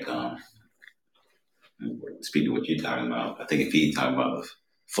 I think, speaking of what you're talking about, I think if he's talking about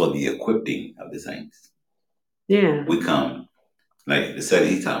for the equipping of the saints. Yeah. We come, like the setting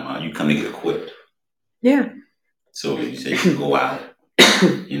he's talking about, you come to get equipped. Yeah. So you say you go out,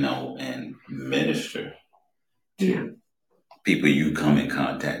 and minister to people you come in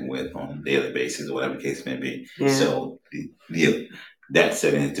contact with on a daily basis or whatever the case may be. Yeah. So that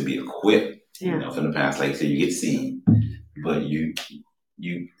setting is to be equipped. From the past, like you said, you get seen, but you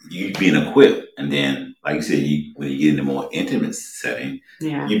being equipped, and then like you said, when you get in a more intimate setting,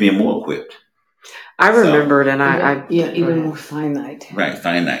 you being more equipped. I remembered, and even more finite. Right,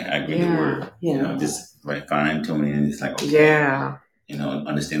 finite. I agree with the word. Yeah. Just right, fine tuning in. It's like okay,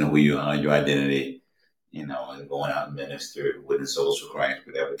 understanding who you are, your identity, and going out and minister, winning souls for Christ,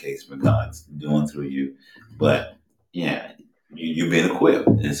 whatever the case may God's doing through you. But you've been equipped,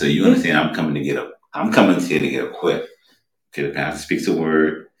 and so you understand. I'm coming here to get equipped. To the pastor speaks a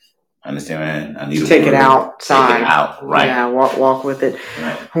word. Understand? I need to take it outside. Take it out, right? Yeah, walk with it.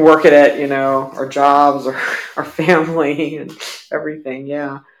 Right. Work it at our jobs or our family and everything.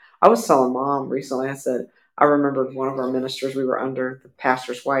 Yeah, I was telling Mom recently. I said I remembered one of our ministers we were under, the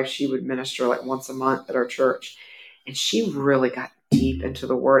pastor's wife. She would minister like once a month at our church, and she really got deep into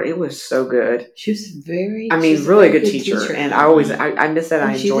the word. It was so good. She was really good teacher. And I miss that.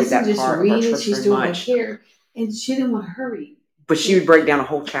 I enjoyed that part of our church she's very doing much. Her and she didn't want to hurry. But she would break down a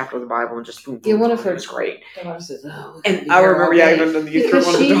whole chapter of the Bible and just boom, boom, one of her it was great. Daughters says, and I remember, even in the youth group,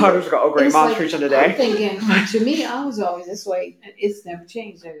 one of the daughters would go, "Oh, great, Mom's preaching today." I'm thinking, to me, I was always this way. It's never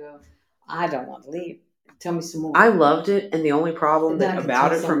changed. I go, I don't want to leave. Tell me some more. I loved it, and the only problem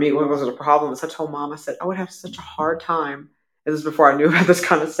about it for me wasn't a problem. I told Mom, I said, I would have such a hard time. This is before I knew about this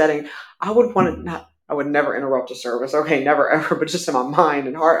kind of setting. I would never interrupt a service. Okay, never ever. But just in my mind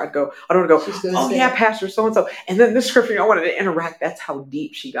and heart, I don't want to go, Pastor so-and-so. And then this scripture, I wanted to interact. That's how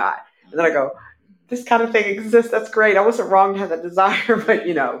deep she got. And then I go, this kind of thing exists. That's great. I wasn't wrong to have that desire, but,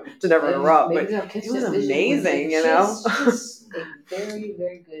 to never interrupt. But it was amazing, She's a very,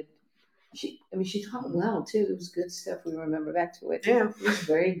 very good. She taught well, too. It was good stuff. We remember back to it. Yeah. It was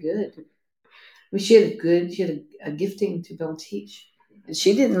very good. She had a gifting to be able to teach. And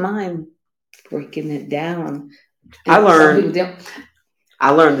she didn't mind breaking it down. I learned I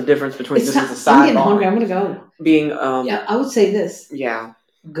learned the difference between It's just not, as a I'm getting hungry. sidebar I'm going to go. being Yeah, I would say this. yeah.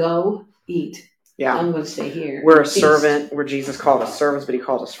 Go eat. Yeah. I'm going to stay here. We're a Feast. servant, where Jesus called us servants, but he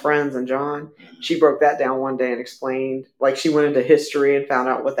called us friends. And John, she broke that down one day and explained, like, she went into history and found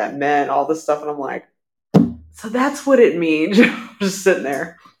out what that meant, all this stuff. And I'm like, so that's what it means. Just sitting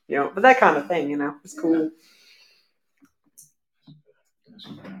there, but that kind of thing, it's cool.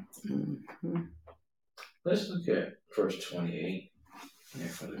 Mhm. Let's look at verse 28 in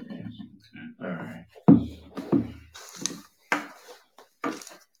Philippians. All right.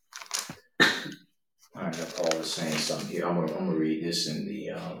 All right, Paul is saying something here. I'm gonna read this in the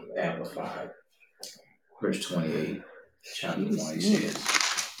Amplified. Verse 28, chapter 1 says,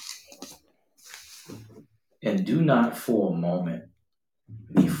 "And do not for a moment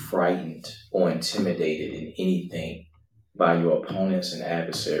be frightened or intimidated in anything by your opponents and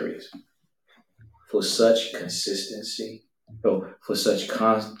adversaries. For such constancy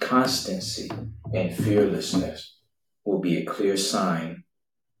and fearlessness will be a clear sign,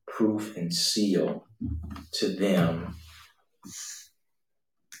 proof, and seal to them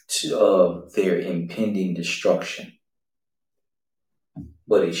of their impending destruction,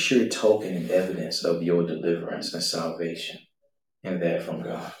 but a sure token and evidence of your deliverance and salvation, and that from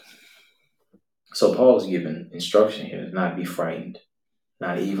God." So Paul's given instruction here to not be frightened,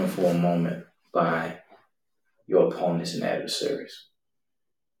 not even for a moment, by your opponents and adversaries.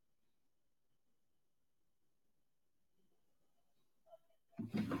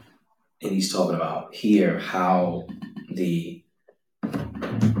 And he's talking about here how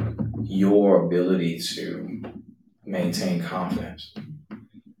your ability to maintain confidence,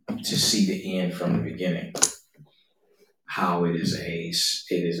 to see the end from the beginning, how it is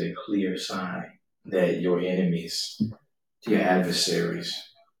a clear sign that your enemies, your adversaries,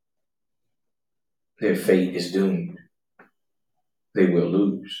 their fate is doomed. They will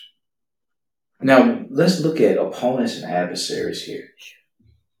lose. Now, let's look at opponents and adversaries here.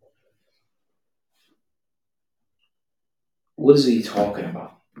 What is he talking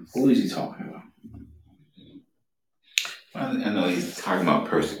about? Who is he talking about? Well, I know he's talking about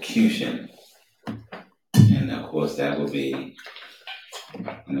persecution. And of course, that would be,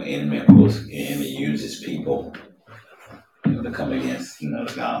 enemy, of course, the enemy uses people, to come against,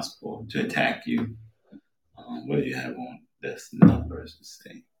 the gospel, to attack you. What do you have on this numbers to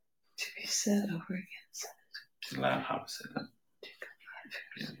say? To be said over again. It's a loud house set up.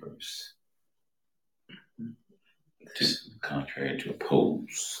 Verse. Contrary to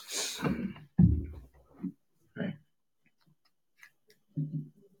oppose. Right.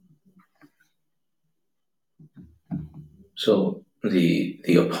 So the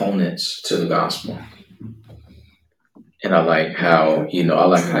opponents to the gospel, and I like how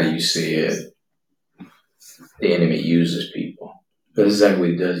you said the enemy uses people. That's exactly what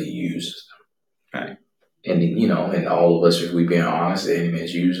he does. He uses them. Right. And and all of us, if we're being honest, the enemy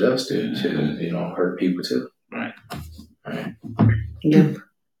has used us to hurt people too. Right. Right. Yep.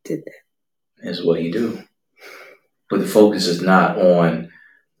 Did that. That's what he do. But the focus is not on,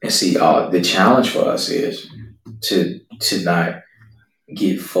 and see, the challenge for us is to not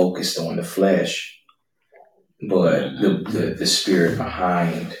get focused on the flesh, but the spirit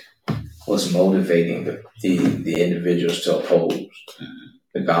behind what's motivating the individuals to oppose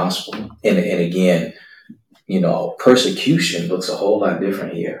the gospel. And again, persecution looks a whole lot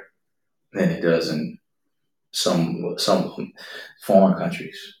different here than it does in some foreign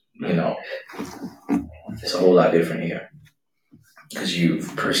countries. It's a whole lot different here, because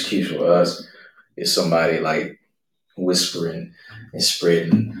persecution with us is somebody like whispering and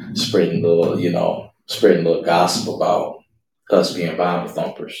spreading little gossip about us being Bible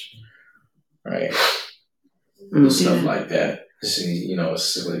thumpers, right? Stuff like that.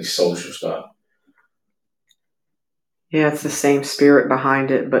 It's really social stuff. Yeah, it's the same spirit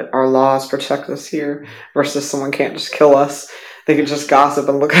behind it, but our laws protect us here versus someone can't just kill us. They can just gossip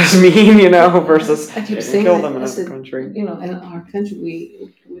and look at us mean, versus I keep they saying kill that. them in I another said, country. in our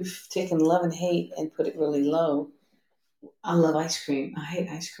country, we've taken love and hate and put it really low. I love ice cream. I hate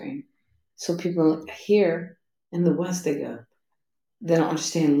ice cream. So people here in the West, they don't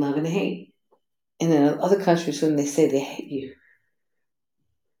understand love and hate. And in other countries, when they say they hate you,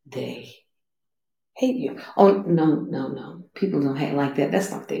 they hate you. Oh, no. People don't hate like that.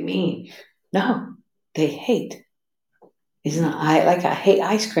 That's not what they mean. No, they hate. It's not, I hate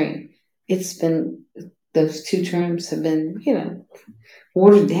ice cream. It's been, those two terms have been,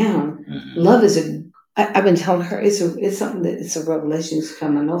 watered down. Mm-hmm. Love is a I've been telling her it's something that it's a revelation that's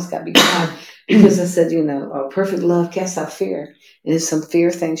come. I know it's got to be God because I said, perfect love casts out fear. And there's some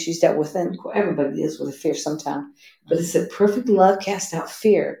fear things she's dealt with, and everybody deals with a fear sometime. But it said perfect love casts out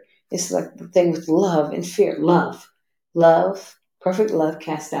fear. It's like the thing with love and fear. Love, perfect love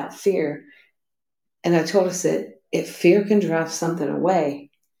casts out fear. And I told her, said, if fear can drive something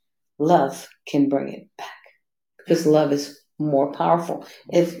away, love can bring it back because love is more powerful.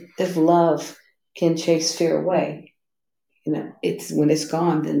 If love can chase fear away, it's when it's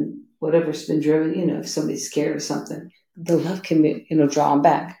gone, then whatever's been driven, if somebody's scared of something, the love can be, draw them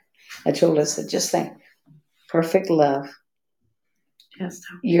back. I told her, I said, just think, perfect love. Yes.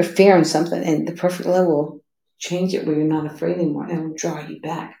 You're fearing something, and the perfect love will change it where you're not afraid anymore, and it'll draw you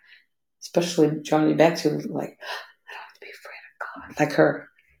back, especially drawing you back to like, I don't have to be afraid of God, like her.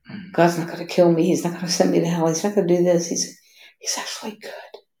 God's not going to kill me. He's not going to send me to hell. He's not going to do this. He's actually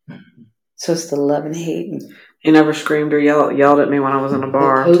good. So it's the love and hate. And he never screamed or yelled at me when I was in a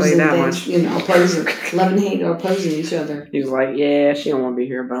bar. I'll tell you that much. Opposing. Love and hate are opposing each other. He was like, yeah, she don't want to be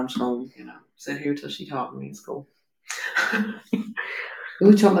here, but I'm just going to, sit here till she talks to me. It's cool. We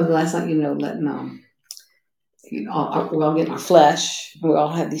were talking about the last night, letting we all get in our flesh. We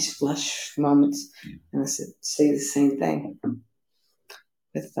all have these flesh moments. And I said, say the same thing.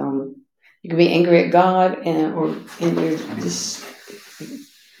 With you can be angry at God and you're just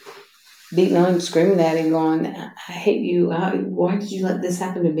beating on him, screaming at him, going, I hate you. Why did you let this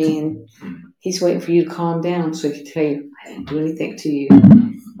happen to me? And he's waiting for you to calm down so he can tell you, I didn't do anything to you.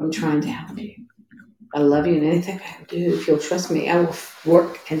 I'm trying to help you. I love you, and anything I can do, if you'll trust me, I will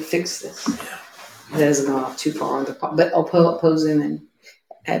work and fix this. That hasn't gone off too far on the part, but opposing and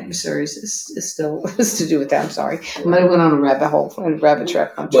adversaries is still is to do with that. I'm sorry. I might have went on a rabbit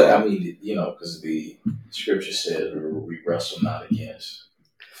track. But I mean, because the scripture says we wrestle not against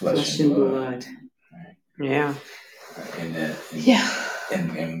flesh and blood. Right? Yeah. And that,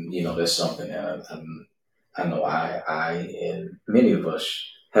 and that's something that I know I and many of us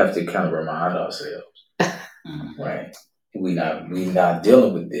have to kind of remind ourselves, right? We not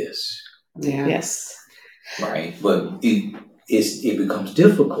dealing with this. Yeah. Yes. Right, but it becomes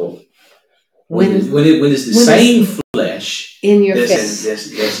difficult when it's the same flesh in your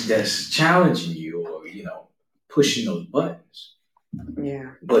face that's challenging you or pushing those buttons.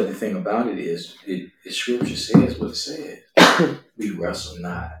 Yeah. But the thing about it is, the scripture says what it says. We wrestle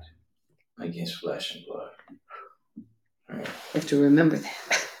not against flesh and blood. Right? You have to remember that.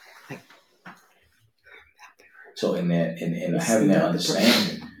 So in that, in having that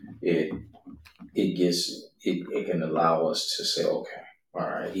understanding, it can allow us to say, okay, all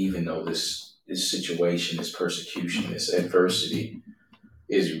right, even though this situation, this persecution, this adversity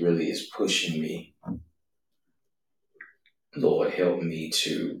is pushing me, Lord, help me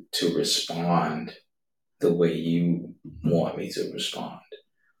to respond the way you want me to respond.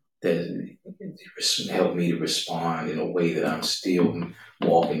 That help me to respond in a way that I'm still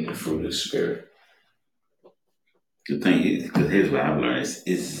walking the fruit of the Spirit. The thing is, because here's what I've learned: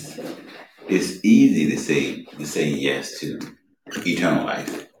 it's easy to say yes to eternal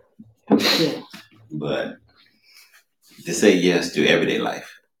life, but to say yes to everyday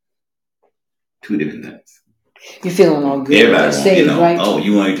life, two different things. You're feeling all good. Everybody wants, right? Oh,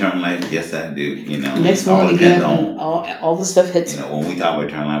 you want eternal life? Yes, I do. Next morning, all the stuff hits. When we talk about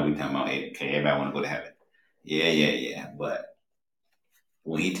eternal life, we talk about, okay, everybody want to go to heaven. Yeah. But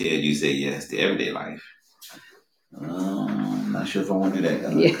when he tells you say yes to everyday life, I'm not sure if I want to do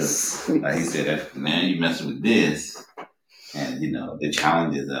that. Yes. Like he said, man, you messing with this, and the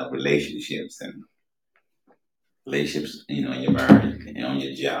challenges of relationships in your marriage, and on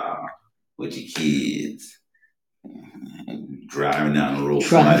your job, with your kids, and driving down the road.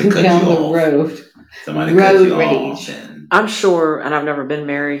 Somebody cut you off. I'm sure, and I've never been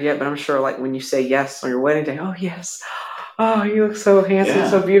married yet, but I'm sure, like when you say yes on your wedding day, oh yes. Oh, you look so handsome,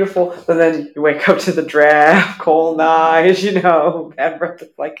 so beautiful. But then you wake up to the drab, cold eyes, bad breath.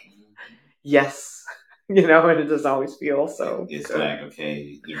 It's like, yes, and it doesn't always feel so. It's good. Like,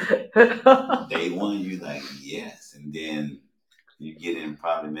 okay, day one, you're like, yes. And then you get in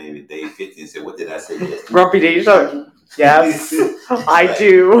probably maybe day 50 and say, what did I say yes to? Grumpy days. Yes, I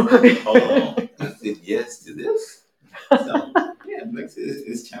do. Hold on. I said yes to this. So, yeah,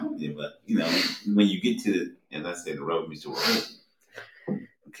 it's challenging. But, when you get to as I said, the rubber meets the road.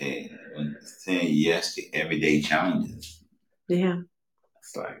 Okay, when saying yes to everyday challenges. Yeah.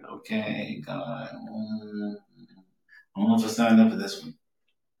 It's like, okay, God, I don't know if I signed up for this one.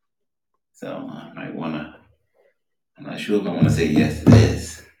 So I might I'm not sure if I want to say yes to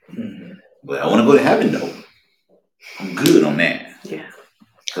this. Mm-hmm. But I want to go to heaven, though. I'm good on that. Yeah.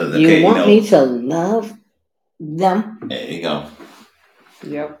 Because You want me to love them there you go.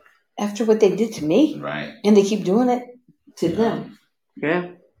 Yep. after what they did to me, Right. and they keep doing it to them.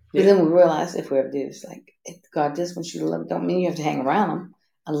 Yeah. But then we realize if we ever do, it's like if God does want you to love, don't mean you have to hang around him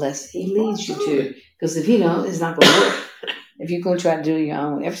unless He leads you to. Because if He don't, it's not going to work. If you're going to try to do your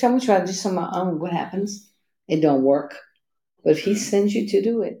own, every time we try to do something on our own, what happens? It don't work. But if He sends you to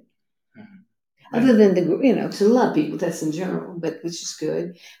do it, other than to love people, that's in general, but which is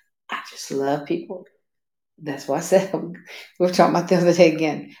good. I just love people. That's why I said we were talking about the other day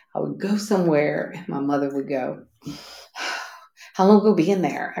again. I would go somewhere, and my mother would go, "How long will we be in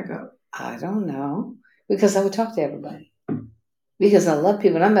there?" I go, "I don't know," because I would talk to everybody because I love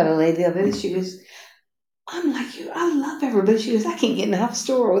people. And I met a lady the other day. She goes, "I'm like you. I love everybody." She goes, "I can't get in the house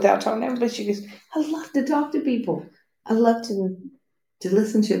store without talking to everybody." She goes, "I love to talk to people. I love to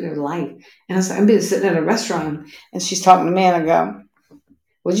listen to their life." And I was like, I'm being sitting at a restaurant, and she's talking to me, and I go,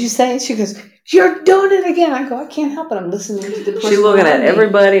 "What'd you say?" She goes, "You're doing it again." I go, "I can't help it. I'm listening to the person." She's looking at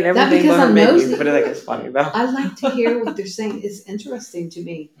everybody and Not everything because but her I'm menu, nosy. but I think it's funny though. I like to hear what they're saying. It's interesting to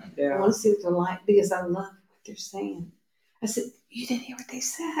me. I Yeah. want to see what they're like because I love what they're saying. I said, "You didn't hear what they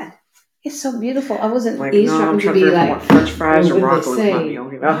said. It's so beautiful." I wasn't Like, no, I'm eavesdropping to trying be to figure out like, what French fries or what did they broccoli with my say?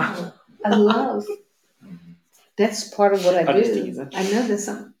 meal. No, I love. That's part of what I I'm just do. teasing. I know that's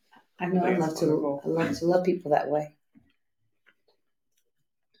something. I know I That's love to. wonderful. I love to love people that way.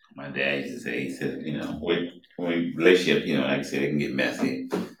 My dad used to say, he said, when relationship, like I said, it can get messy.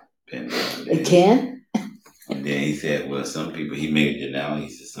 It can. And then he said, well, some people, he made it now. He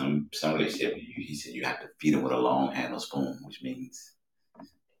said, some relationship, he said, you have to feed them with a long handle spoon, which means,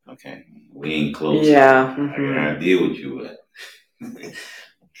 okay, we ain't close. Yeah. I gotta deal with you, but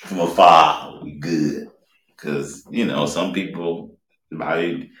from afar, we good. Because, some people,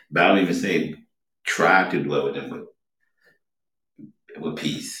 I don't even say, try to dwell with them with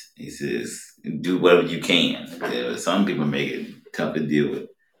peace. He says, do whatever you can. Some people make it tough to deal with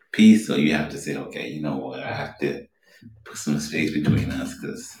peace, so you have to say, okay, you know what, I have to put some space between us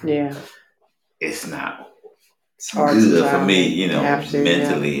because Yeah. it's not It's hard good sometimes. for me, You have to,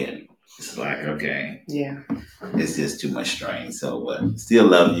 mentally. And it's like, okay, Yeah. it's just too much strain. So, but still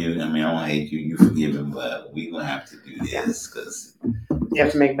love you. I mean, I don't hate you. You forgive him, but we gonna have to do this because You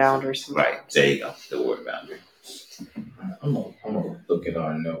have to make boundaries. right there you go, the word boundary. I'm gonna look at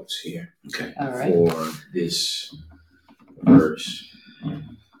our notes here. Okay. All right. For this verse.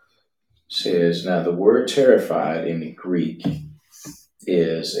 Says, now the word terrified in the Greek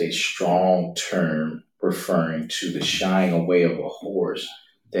is a strong term referring to the shying away of a horse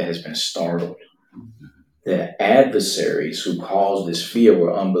that has been startled. The adversaries who caused this fear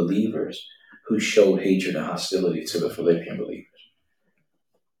were unbelievers who showed hatred and hostility to the Philippian believers.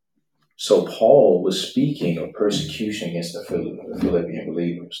 So Paul was speaking of persecution against the Philippian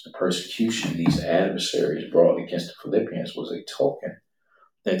believers. The persecution these adversaries brought against the Philippians was a token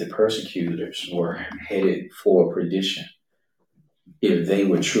that the persecutors were headed for perdition. If they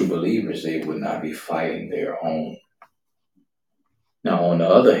were true believers, they would not be fighting their own. Now, on the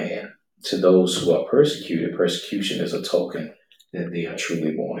other hand, to those who are persecuted, persecution is a token that they are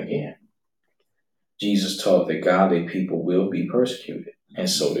truly born again. Jesus taught that godly people will be persecuted, and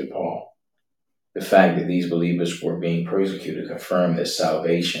so did Paul. The fact that these believers were being persecuted confirmed their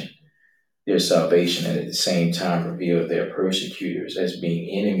salvation, and at the same time revealed their persecutors as being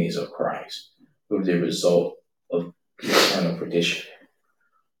enemies of Christ, with the result of eternal perdition.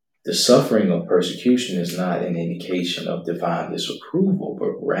 The suffering of persecution is not an indication of divine disapproval,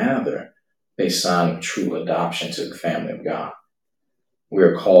 but rather a sign of true adoption to the family of God. We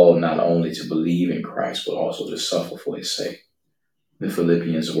are called not only to believe in Christ, but also to suffer for his sake. The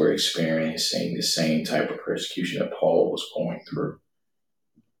Philippians were experiencing the same type of persecution that Paul was going through.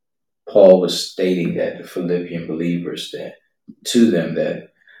 Paul was stating that the Philippian believers, that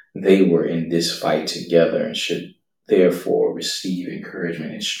they were in this fight together and should therefore receive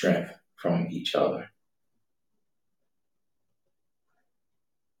encouragement and strength from each other.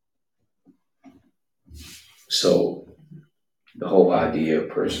 So the whole idea of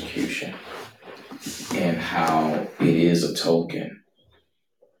persecution and how it is a token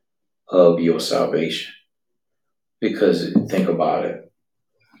of your salvation. Because think about it.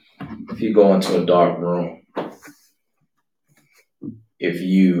 If you go into a dark room, if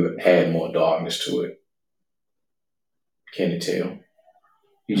you add more darkness to it, can you tell?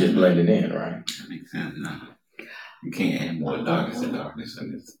 You just blend it in, right? That makes sense. No. You can't add more darkness than darkness.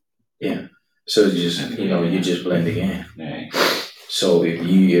 Yeah. So you just blend it in. Yeah. So if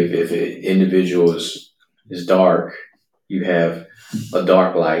an individual is dark, you have a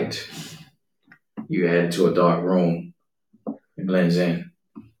dark light, you add it to a dark room, it blends in.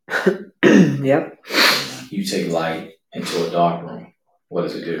 Yep. You take light into a dark room. What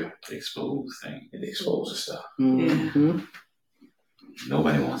does it do? Expose things. It exposes stuff. Mm-hmm.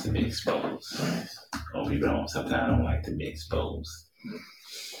 Nobody wants to be exposed. Right. Or people don't. Sometimes don't like to be exposed.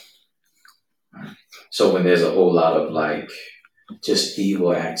 So when there's a whole lot of like just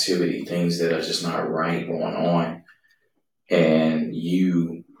evil activity, things that are just not right going on, and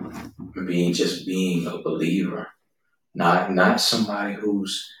you being a believer, not somebody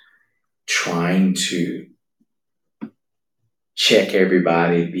who's trying to check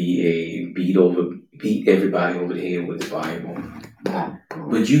everybody, beat everybody over the head with the Bible,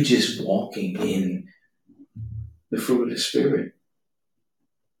 but you just walking in the fruit of the Spirit.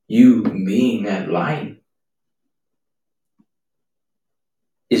 You being that light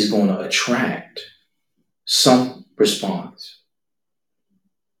is going to attract some response.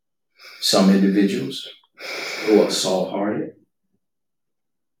 Some individuals who are soft-hearted,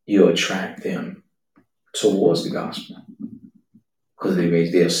 you'll attract them towards the gospel because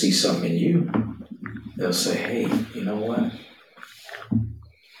they'll see something in you. They'll say, "Hey, you know what?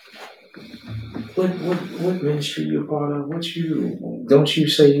 What ministry you a part of? Don't you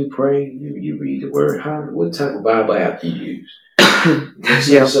say you pray? You read the word? What type of Bible app you use?"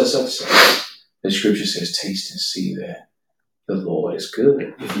 Yeah. The scripture says, "Taste and see that the Lord is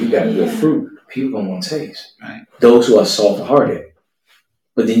good." If you got good fruit, people gonna want to taste. Right. Those who are soft-hearted,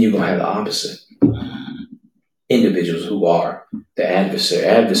 but then you're gonna have the opposite. Individuals who are the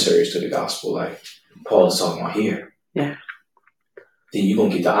adversaries to the gospel, like Paul is talking about here. Yeah. Then you're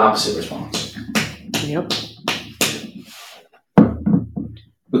gonna get the opposite response. Yep.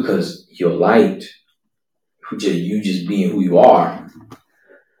 Because your light, you just being who you are,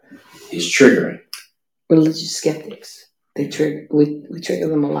 is triggering. Religious skeptics. They trigger. We trigger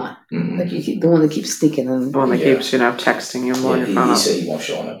them a lot. Mm-hmm. Like the one that keeps sneaking on. The one that keeps, texting him while you're He front said he won't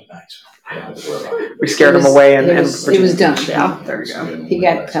show up tonight. So I don't have to worry about it. We scared him away and it was done. Yeah, there you go. He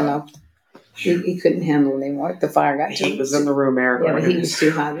got kind of. He couldn't handle it anymore. The fire got too. He was in the room, Eric. Yeah, but he was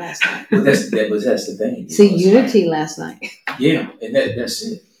too hot last night. That's the thing. See, unity last night. Yeah, and that's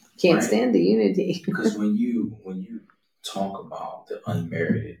it. Can't Right. stand the unity. Because when you talk about the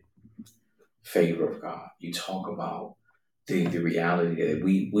unmerited favor of God, you talk about the reality that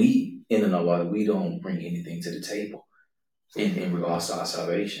we in and of ourselves, we don't bring anything to the table in regards to our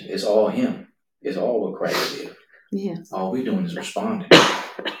salvation. It's all Him. It's all what Christ did. Yeah. All we're doing is responding.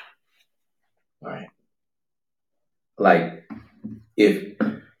 Right. Like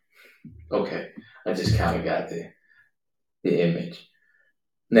I just kind of got the image.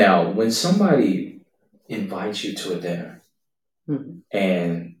 Now, when somebody invites you to a dinner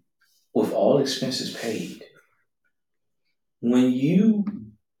and with all expenses paid, when you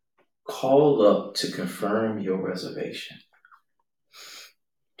call up to confirm your reservation,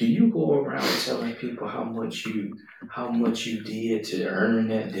 do you go around telling people how much you did to earn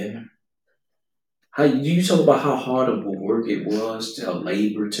that dinner? Do you talk about how hard of a work it was to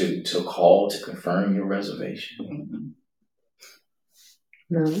labor to call to confirm your reservation?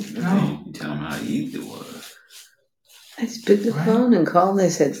 No. You tell them how easy it was. I just picked the phone and called. They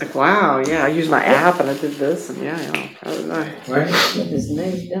said, Like, wow, yeah, I used my app and I did this, and that was nice. Right? "This is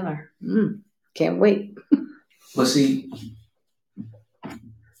nice dinner. Can't wait." But see,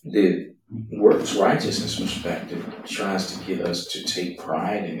 the works righteousness perspective tries to get us to take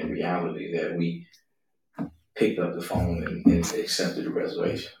pride in the reality that we picked up the phone and accepted the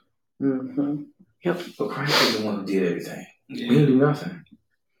reservation. Mm-hmm. Yep. But Christ is the one who did everything. Yeah. We didn't do nothing.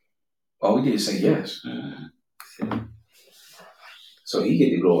 All we did is say yes. So He get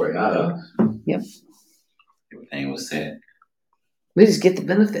the glory, not us. Yep. Everything was said. We just get the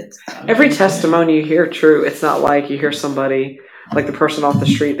benefits. Every testimony you hear, true. It's not like you hear somebody, like the person off the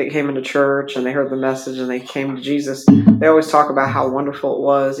street that came into church and they heard the message and they came to Jesus. They always talk about how wonderful it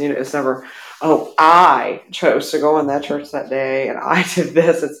was. It's never, oh, I chose to go in that church that day and I did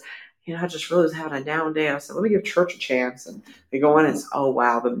this. It's, I just really was having a down day. I said, let me give church a chance. And they go in and it's, oh,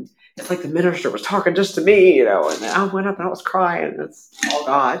 wow. It's like the minister was talking just to me, and I went up and I was crying. It's all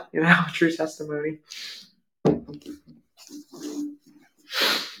God, true testimony. I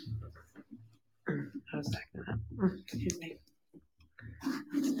was backing up. Excuse me.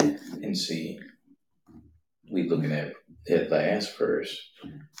 And see, we looking at that last verse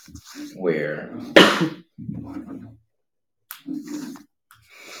where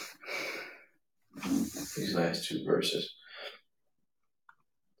these last two verses,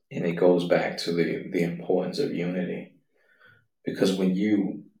 and it goes back to the importance of unity, because when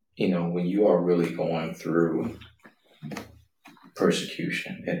you are really going through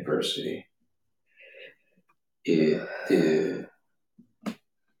persecution, adversity,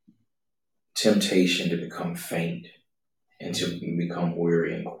 temptation to become faint and to become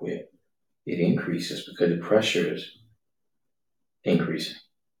weary and quit. It increases because the pressure is increasing.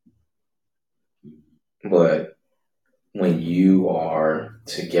 But when you are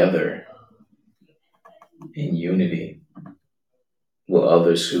together in unity with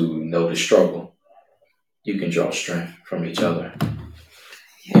others who know the struggle, you can draw strength from each other.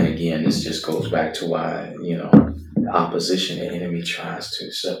 And again, this just goes back to why, the opposition, the enemy tries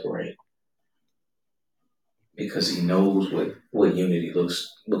to separate. Because he knows what unity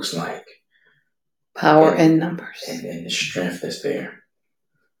looks like. Power and numbers. And the strength that's there.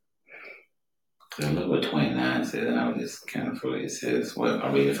 I look what 29 says, and I was just kind of fully, it says, well,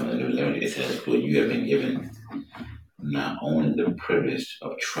 I read it from the New Living, it says, well, you have been given not only the privilege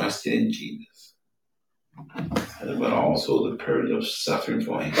of trusting in Jesus, but also the privilege of suffering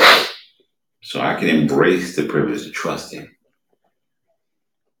for him. So I can embrace the privilege of trusting.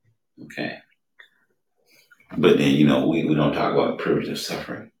 Okay. But then, we don't talk about the privilege of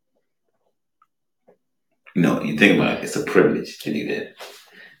suffering. You think about it, it's a privilege to do that.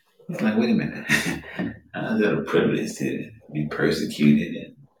 It's like, wait a minute. How is that a privilege to be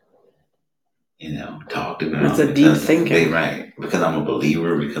persecuted and talked about? It's a deep thinking. Right. Because I'm a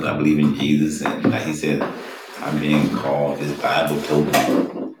believer, because I believe in Jesus. And like he said, I'm being called this Bible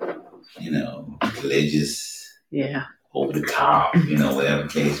token, religious, over the top, whatever the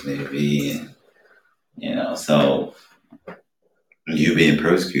case may be. And, so you're being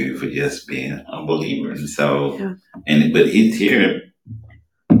persecuted for just being a believer. And so, but it's here,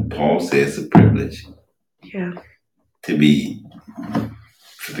 Paul says it's a privilege. Yeah. For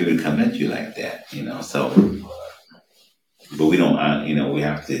people to come at you like that, so, but we don't, we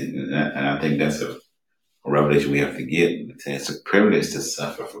have to, and I think that's a revelation we have to get. It's a privilege to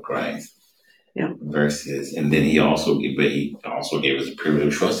suffer for Christ. Yeah. Versus, and then he also gave us the privilege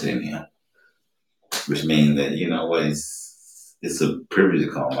of trusting in him, which means that, it's a privilege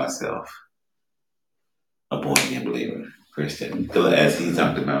to call myself a born again believer, Christian. Because as he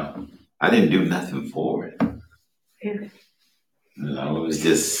talked about, I didn't do nothing for it. Yeah. It was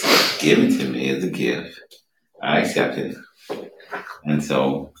just given to me as a gift. I accepted it. And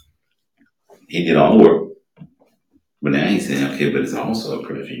so he did all the work. But now he's saying, okay, but it's also a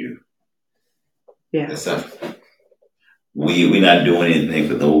privilege for you. Yeah. That's stuff. We're not doing anything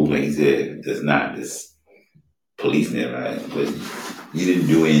for those, like he said, that's not this policing it, right? But you didn't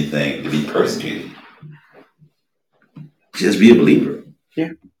do anything to be persecuted. Just be a believer.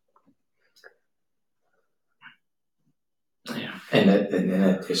 Yeah. Yeah. And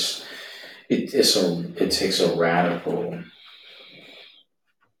that is, it takes a radical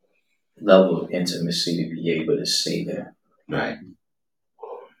level of intimacy to be able to say that. Right.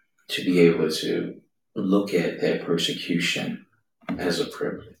 To be able to look at that persecution as a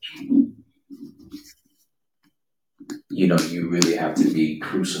privilege. You really have to be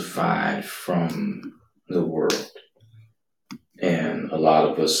crucified from the world. And a lot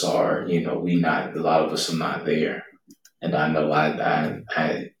of us are, a lot of us are not there. And I know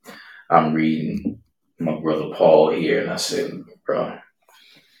I'm reading my brother Paul here, and I said, bro,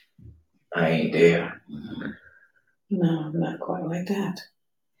 I ain't there. No, not quite like that.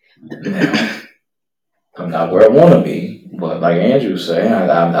 Now, I'm not where I want to be, but like Andrew was saying, I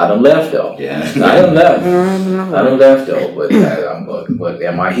done left though. Yeah. I done left though, but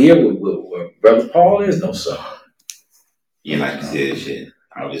am I here with Brother Paul is? No, sir. Yeah, like you said, shit.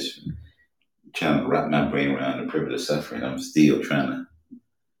 I was just trying to wrap my brain around the privilege of suffering. I'm still trying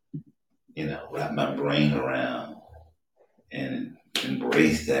to, wrap my brain around and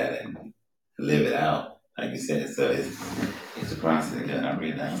embrace that and live it out. Like you said, so it's a process. And I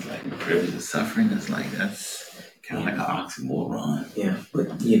realized, like, the privilege of suffering is like, that's kind of like an oxymoron. Yeah, but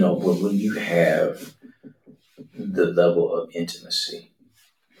but when you have the level of intimacy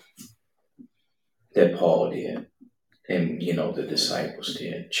that Paul did, and the disciples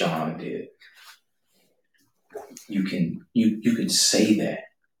did, John did, you can say that,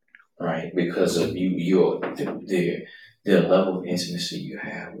 right? Because of the level of intimacy you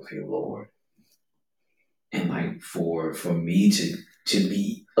have with your Lord. And like for me to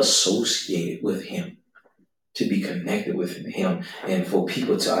be associated with him, to be connected with him, and for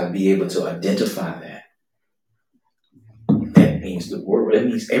people to be able to identify that means the world, that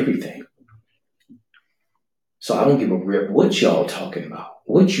means everything. So I don't give a rip what y'all talking about,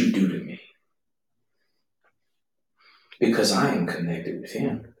 what you do to me, because I am connected with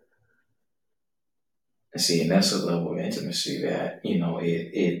him. And see, and that's a level of intimacy that,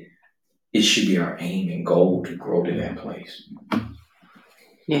 it should be our aim and goal to grow to that place.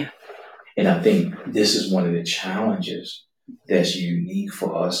 Yeah. And I think this is one of the challenges that's unique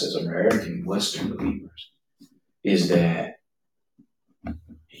for us as American Western believers is that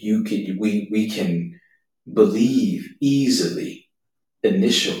we can believe easily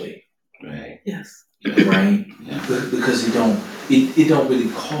initially, Right. Yes. right? Yeah. Because it don't really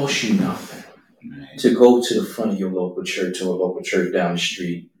cost you nothing Right. to go to the front of your local church or a local church down the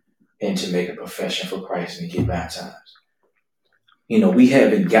street and to make a profession for Christ and to get baptized. We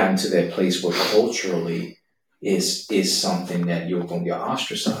haven't gotten to that place where culturally is something that you're going to get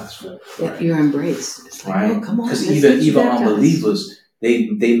ostracized for. That you're embraced. It's like, Right? oh, come on. Because let's get you even baptized. unbelievers,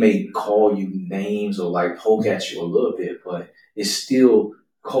 they may call you names or like poke at you a little bit, but it's still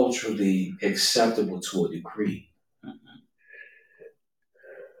culturally acceptable to a degree.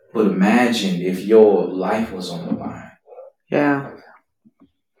 But imagine if your life was on the line Yeah.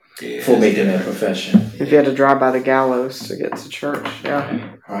 for making that profession. If you had to drive by the gallows to get to church,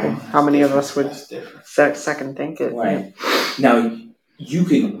 yeah. Right? How many of us would That's different. second think it? Right. Now,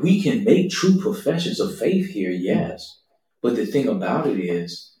 we can make true professions of faith here, yes. But the thing about it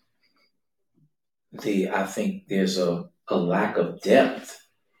is, I think there's a lack of depth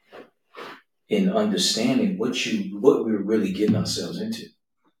in understanding what we're really getting ourselves into.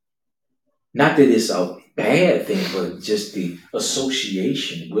 Not that it's a bad thing, but just the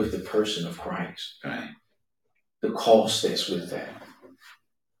association with the person of Christ. Right. The cost that's with that.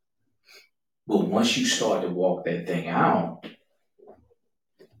 But once you start to walk that thing out,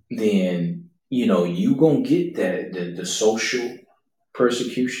 then you gonna get that the social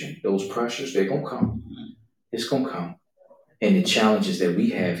persecution, those pressures, they're gonna come. It's gonna come. And the challenges that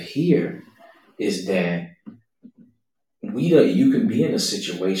we have here is that you can be in a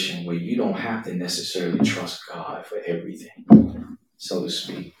situation where you don't have to necessarily trust God for everything, so to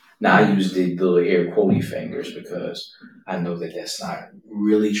speak. Now I use the little air quotey fingers because I know that that's not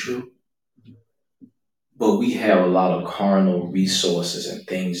really true. But we have a lot of carnal resources and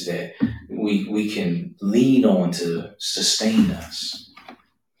things that we can lean on to sustain us.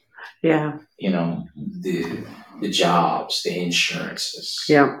 Yeah. The jobs, the insurances.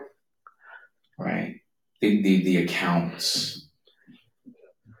 Yeah. Right. The accounts,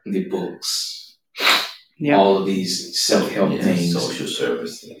 the books, all of these self-help things, social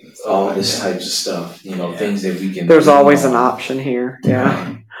services, all this types of stuff. Things that we can. There's always an option here.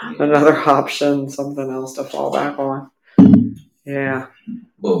 Yeah. Right. Another option, something else to fall back on. Yeah.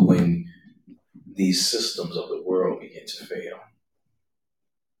 But when these systems of the world begin to fail,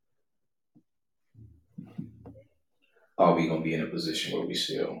 are we going to be in a position where we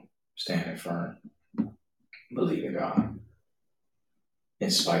still standing firm, believing God, in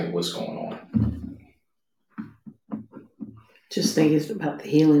spite of what's going on? Just thinking about the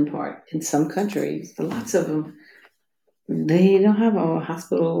healing part. In some countries, lots of them, they don't have a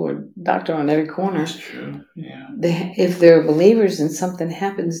hospital or doctor on every corner. That's true. Yeah. If they're believers and something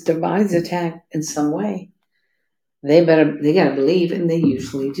happens, their body's attacked in some way, they gotta believe, and they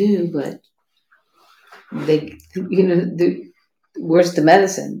usually do. But where's the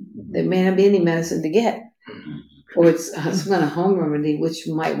medicine? There may not be any medicine to get, or it's some kind of home remedy which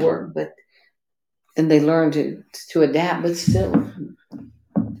might work, but then they learn to adapt. But still,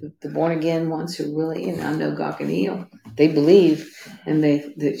 the born again ones who really, I know God can heal. They believe, and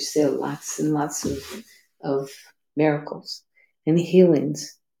they see lots and lots of miracles and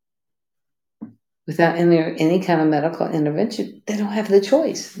healings without any kind of medical intervention. They don't have the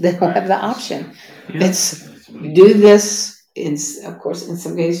choice. They don't have the option. Yeah. It's do this. Of course, in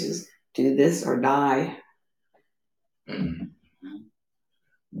some cases, do this or die.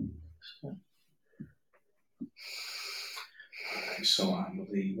 So I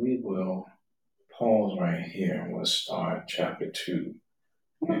believe we will pause right here and we'll start chapter 2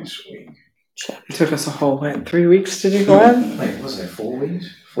 next week. It took us a whole 3 weeks to do that. Wait, was that 4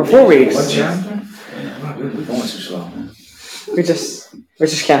 weeks? 4 weeks. What chapter? We're going too slow. We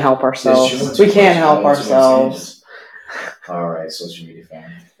just can't help ourselves. We can't help ourselves. All right, social media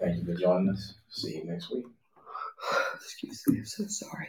family. Thank you for joining us. See you next week. Excuse me, I'm so sorry.